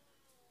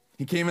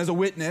 He came as a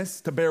witness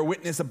to bear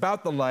witness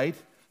about the light,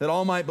 that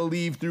all might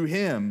believe through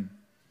him.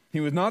 He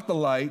was not the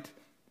light,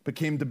 but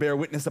came to bear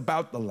witness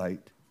about the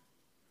light.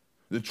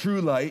 The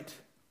true light,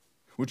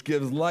 which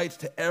gives light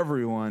to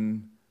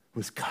everyone,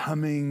 was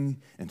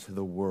coming into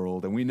the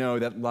world. And we know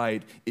that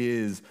light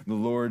is the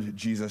Lord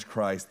Jesus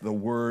Christ, the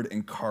Word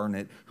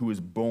incarnate, who was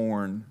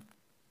born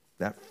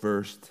that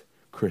first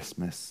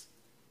Christmas.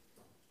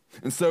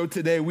 And so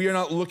today we are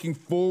not looking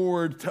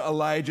forward to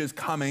Elijah's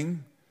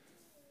coming,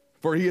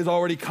 for he has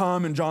already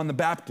come in John the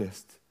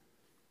Baptist.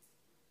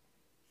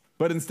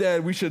 But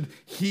instead, we should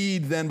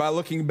heed then by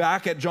looking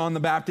back at John the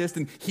Baptist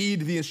and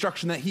heed the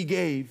instruction that he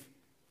gave.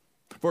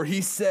 For he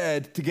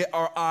said to get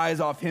our eyes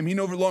off him. He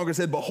no longer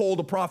said,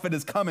 "Behold, a prophet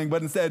is coming,"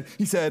 but instead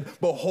he said,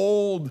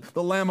 "Behold,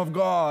 the Lamb of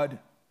God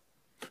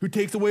who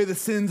takes away the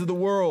sins of the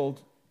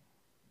world."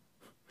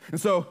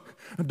 And so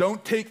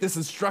don't take this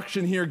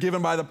instruction here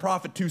given by the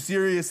prophet too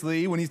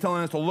seriously when he's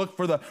telling us to look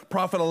for the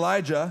prophet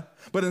Elijah,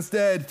 but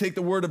instead take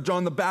the word of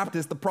John the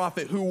Baptist, the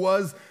prophet who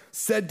was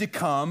said to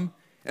come,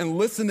 and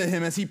listen to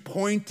him as he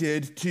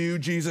pointed to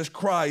Jesus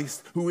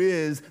Christ, who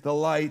is the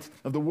light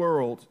of the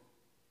world.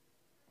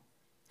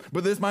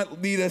 But this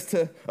might lead us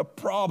to a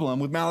problem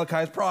with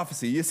Malachi's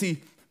prophecy. You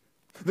see,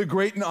 the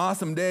great and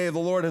awesome day of the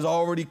Lord has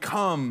already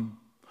come,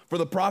 for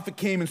the prophet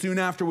came and soon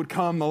after would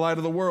come the light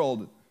of the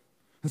world.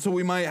 And so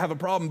we might have a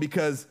problem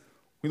because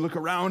We look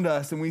around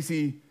us and we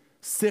see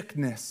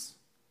sickness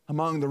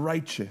among the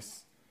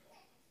righteous.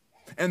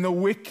 And the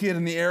wicked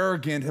and the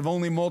arrogant have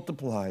only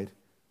multiplied.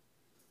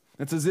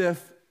 It's as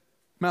if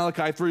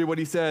Malachi 3, what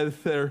he said,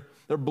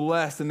 they're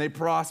blessed and they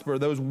prosper,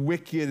 those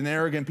wicked and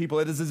arrogant people.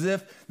 It is as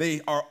if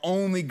they are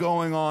only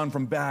going on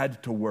from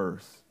bad to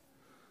worse.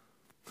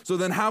 So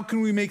then how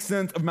can we make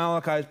sense of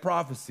Malachi's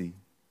prophecy?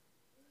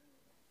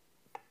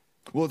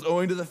 Well, it's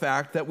owing to the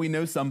fact that we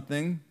know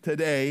something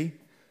today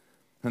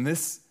on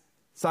this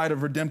side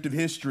of redemptive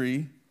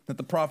history that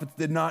the prophets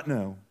did not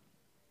know.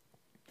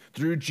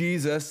 Through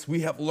Jesus,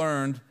 we have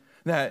learned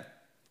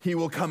that he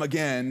will come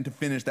again to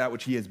finish that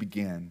which he has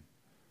began.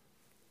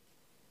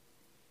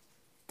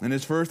 In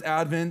his first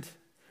advent,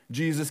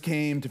 Jesus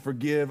came to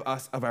forgive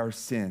us of our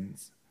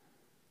sins.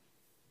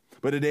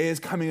 But a day is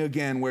coming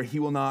again where he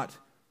will not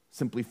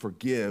simply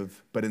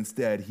forgive, but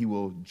instead he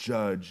will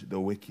judge the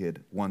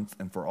wicked once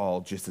and for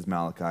all, just as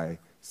Malachi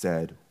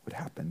said would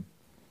happen.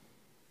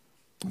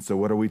 And so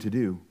what are we to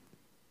do?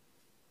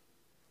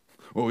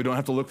 Well, we don't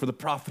have to look for the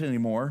prophet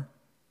anymore,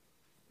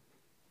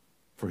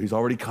 for he's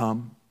already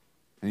come,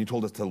 and he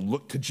told us to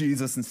look to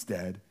Jesus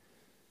instead.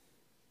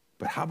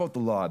 But how about the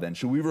law then?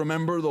 Should we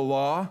remember the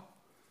law?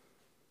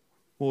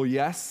 Well,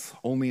 yes,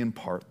 only in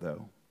part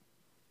though.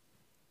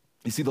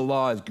 You see, the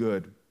law is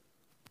good.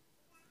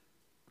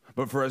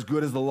 But for as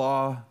good as the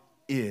law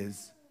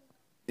is,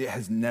 it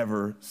has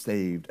never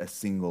saved a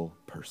single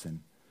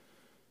person.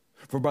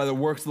 For by the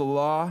works of the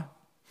law,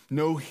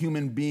 no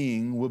human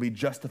being will be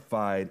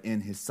justified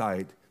in his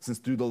sight, since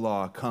through the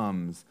law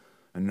comes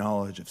a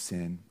knowledge of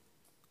sin.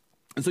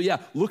 And so,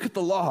 look at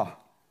the law.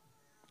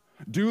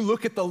 Do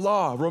look at the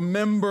law.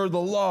 Remember the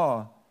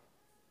law.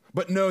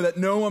 But know that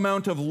no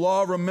amount of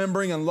law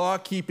remembering and law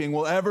keeping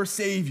will ever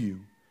save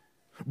you.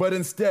 But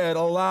instead,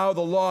 allow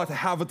the law to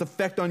have its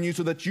effect on you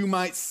so that you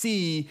might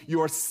see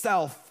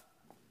yourself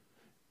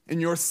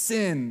and your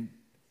sin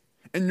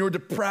and your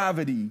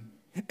depravity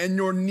and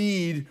your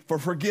need for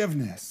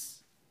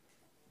forgiveness.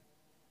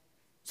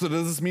 So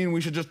does this mean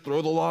we should just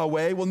throw the law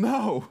away? Well,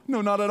 no,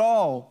 not at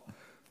all.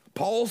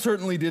 Paul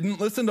certainly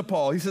didn't. Listen to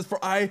Paul. He says, "For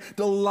I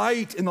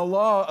delight in the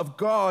law of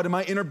God in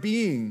my inner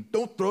being."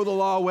 Don't throw the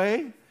law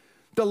away.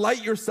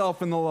 Delight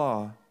yourself in the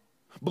law.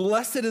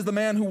 Blessed is the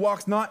man who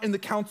walks not in the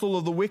counsel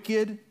of the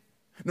wicked,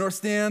 nor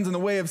stands in the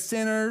way of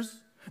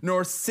sinners,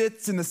 nor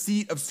sits in the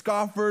seat of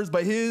scoffers,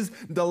 but his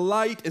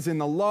delight is in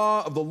the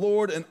law of the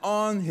Lord, and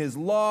on his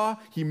law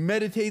he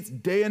meditates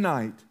day and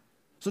night.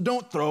 So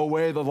don't throw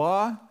away the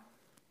law.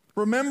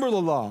 Remember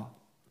the law.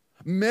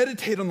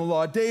 Meditate on the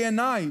law day and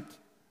night.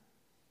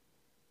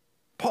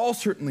 Paul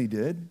certainly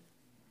did.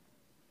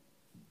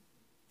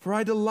 For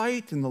I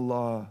delight in the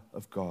law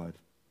of God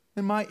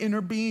in my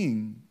inner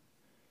being.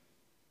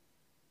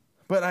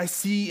 But I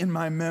see in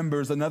my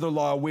members another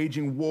law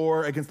waging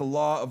war against the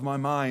law of my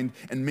mind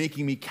and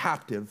making me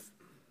captive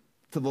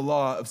to the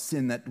law of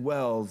sin that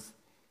dwells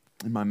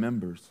in my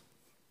members.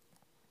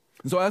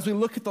 And so as we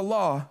look at the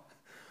law,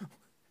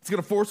 it's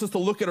going to force us to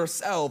look at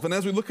ourselves. And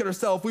as we look at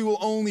ourselves, we will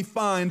only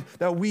find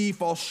that we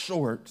fall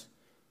short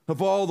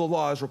of all the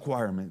law's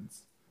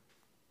requirements.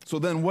 So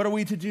then what are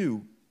we to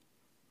do?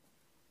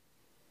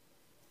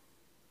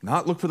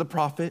 Not look for the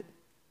prophet.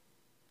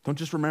 Don't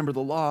just remember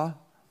the law,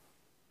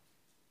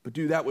 but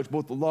do that which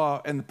both the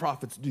law and the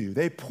prophets do.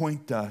 They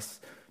point us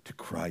to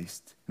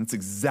Christ. And it's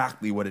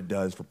exactly what it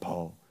does for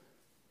Paul.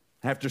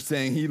 After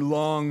saying he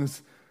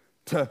longs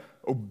to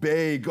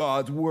obey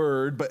God's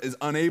word, but is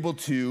unable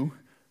to,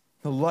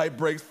 the light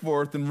breaks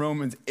forth in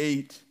Romans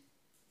 8.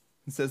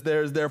 It says,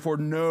 "There is therefore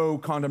no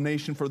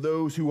condemnation for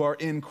those who are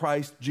in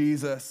Christ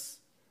Jesus.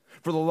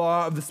 For the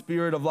law of the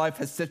Spirit of life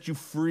has set you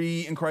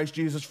free in Christ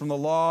Jesus from the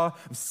law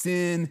of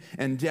sin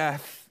and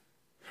death.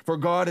 For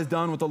God has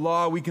done what the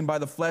law weakened by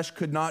the flesh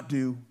could not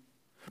do.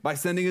 By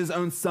sending his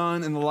own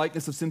Son in the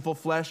likeness of sinful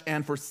flesh,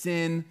 and for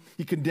sin,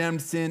 he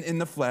condemned sin in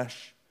the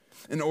flesh,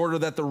 in order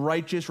that the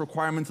righteous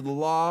requirements of the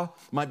law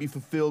might be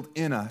fulfilled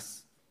in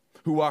us,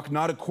 who walk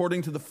not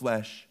according to the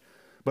flesh,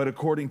 but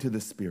according to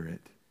the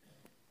Spirit."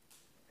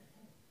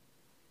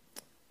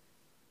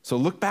 So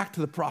look back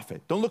to the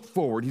prophet. Don't look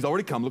forward. He's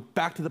already come. Look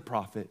back to the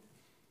prophet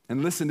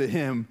and listen to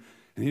him.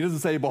 And he doesn't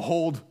say,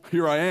 "Behold,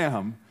 here I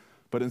am."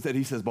 But instead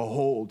he says,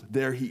 "Behold,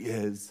 there he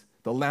is,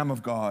 the Lamb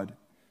of God."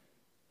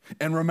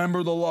 And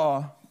remember the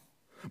law.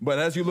 But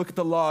as you look at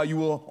the law, you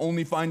will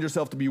only find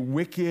yourself to be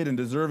wicked and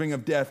deserving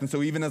of death. And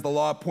so even as the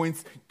law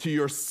points to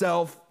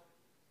yourself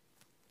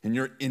and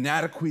your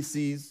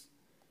inadequacies,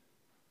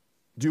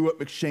 do what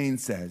McShane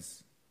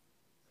says.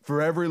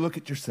 For every look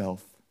at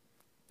yourself,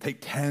 take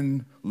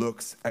 10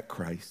 looks at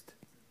Christ.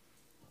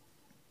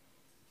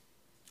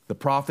 The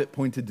prophet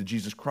pointed to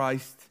Jesus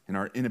Christ, and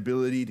our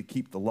inability to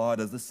keep the law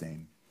does the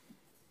same.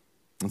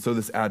 And so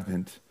this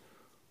Advent,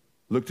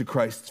 look to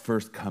Christ's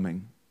first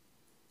coming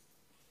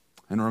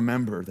and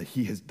remember that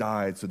he has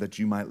died so that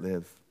you might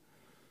live.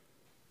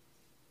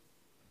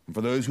 And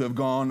for those who have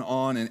gone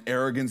on in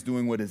arrogance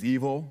doing what is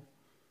evil,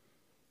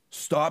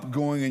 stop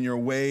going in your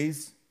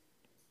ways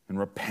and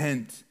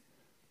repent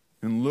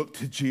and look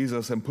to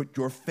Jesus and put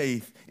your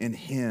faith in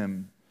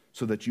him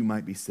so that you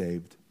might be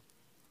saved.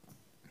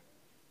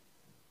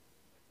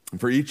 And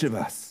for each of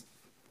us,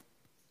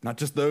 not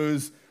just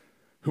those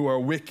who are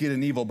wicked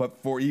and evil,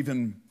 but for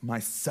even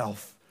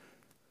myself,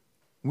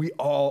 we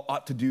all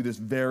ought to do this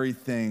very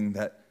thing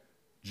that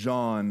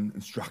John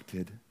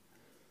instructed.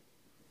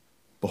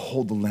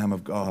 Behold the Lamb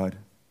of God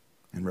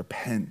and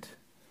repent,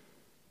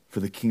 for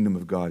the kingdom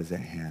of God is at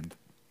hand.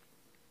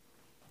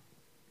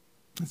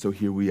 And so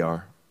here we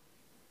are,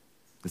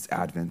 this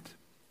Advent,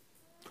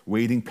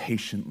 waiting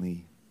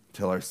patiently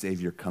till our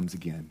Savior comes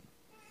again.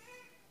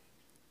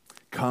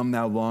 Come,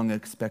 thou long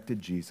expected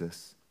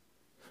Jesus,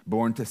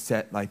 born to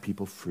set thy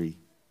people free.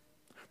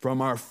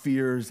 From our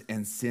fears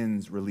and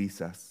sins release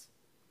us.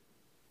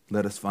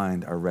 Let us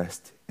find our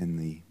rest in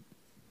thee.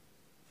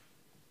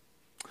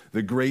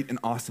 The great and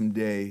awesome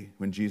day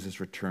when Jesus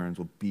returns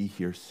will be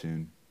here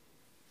soon.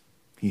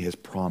 He has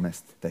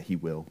promised that he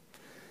will.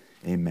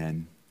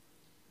 Amen.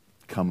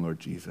 Come,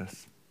 Lord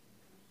Jesus.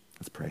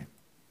 Let's pray.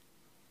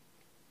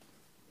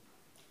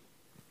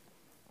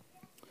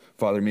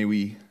 Father, may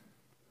we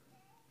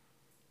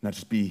not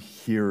just be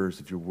hearers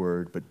of your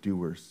word, but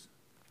doers.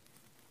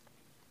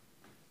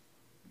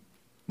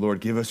 Lord,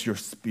 give us your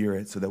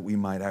Spirit so that we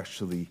might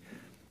actually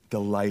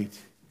delight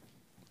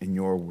in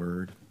your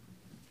word.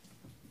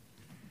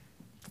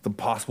 It's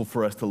impossible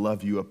for us to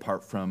love you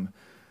apart from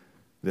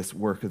this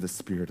work of the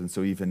Spirit. And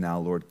so even now,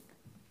 Lord,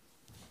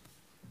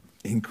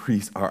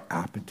 increase our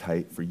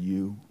appetite for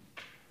you.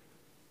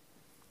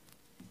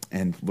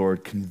 And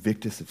Lord,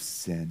 convict us of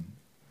sin.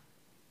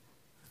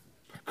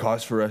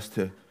 Cause for us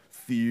to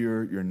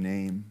fear your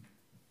name.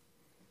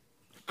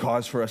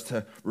 Cause for us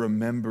to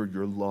remember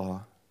your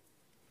law.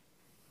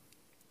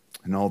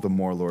 And all the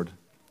more, Lord,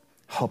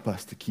 help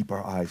us to keep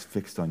our eyes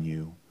fixed on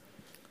you.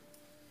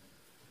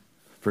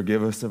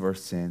 Forgive us of our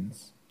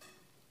sins.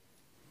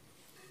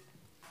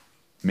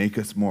 Make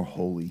us more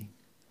holy.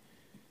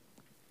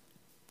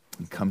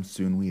 And come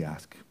soon, we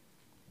ask.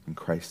 In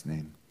Christ's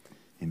name,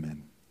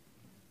 amen.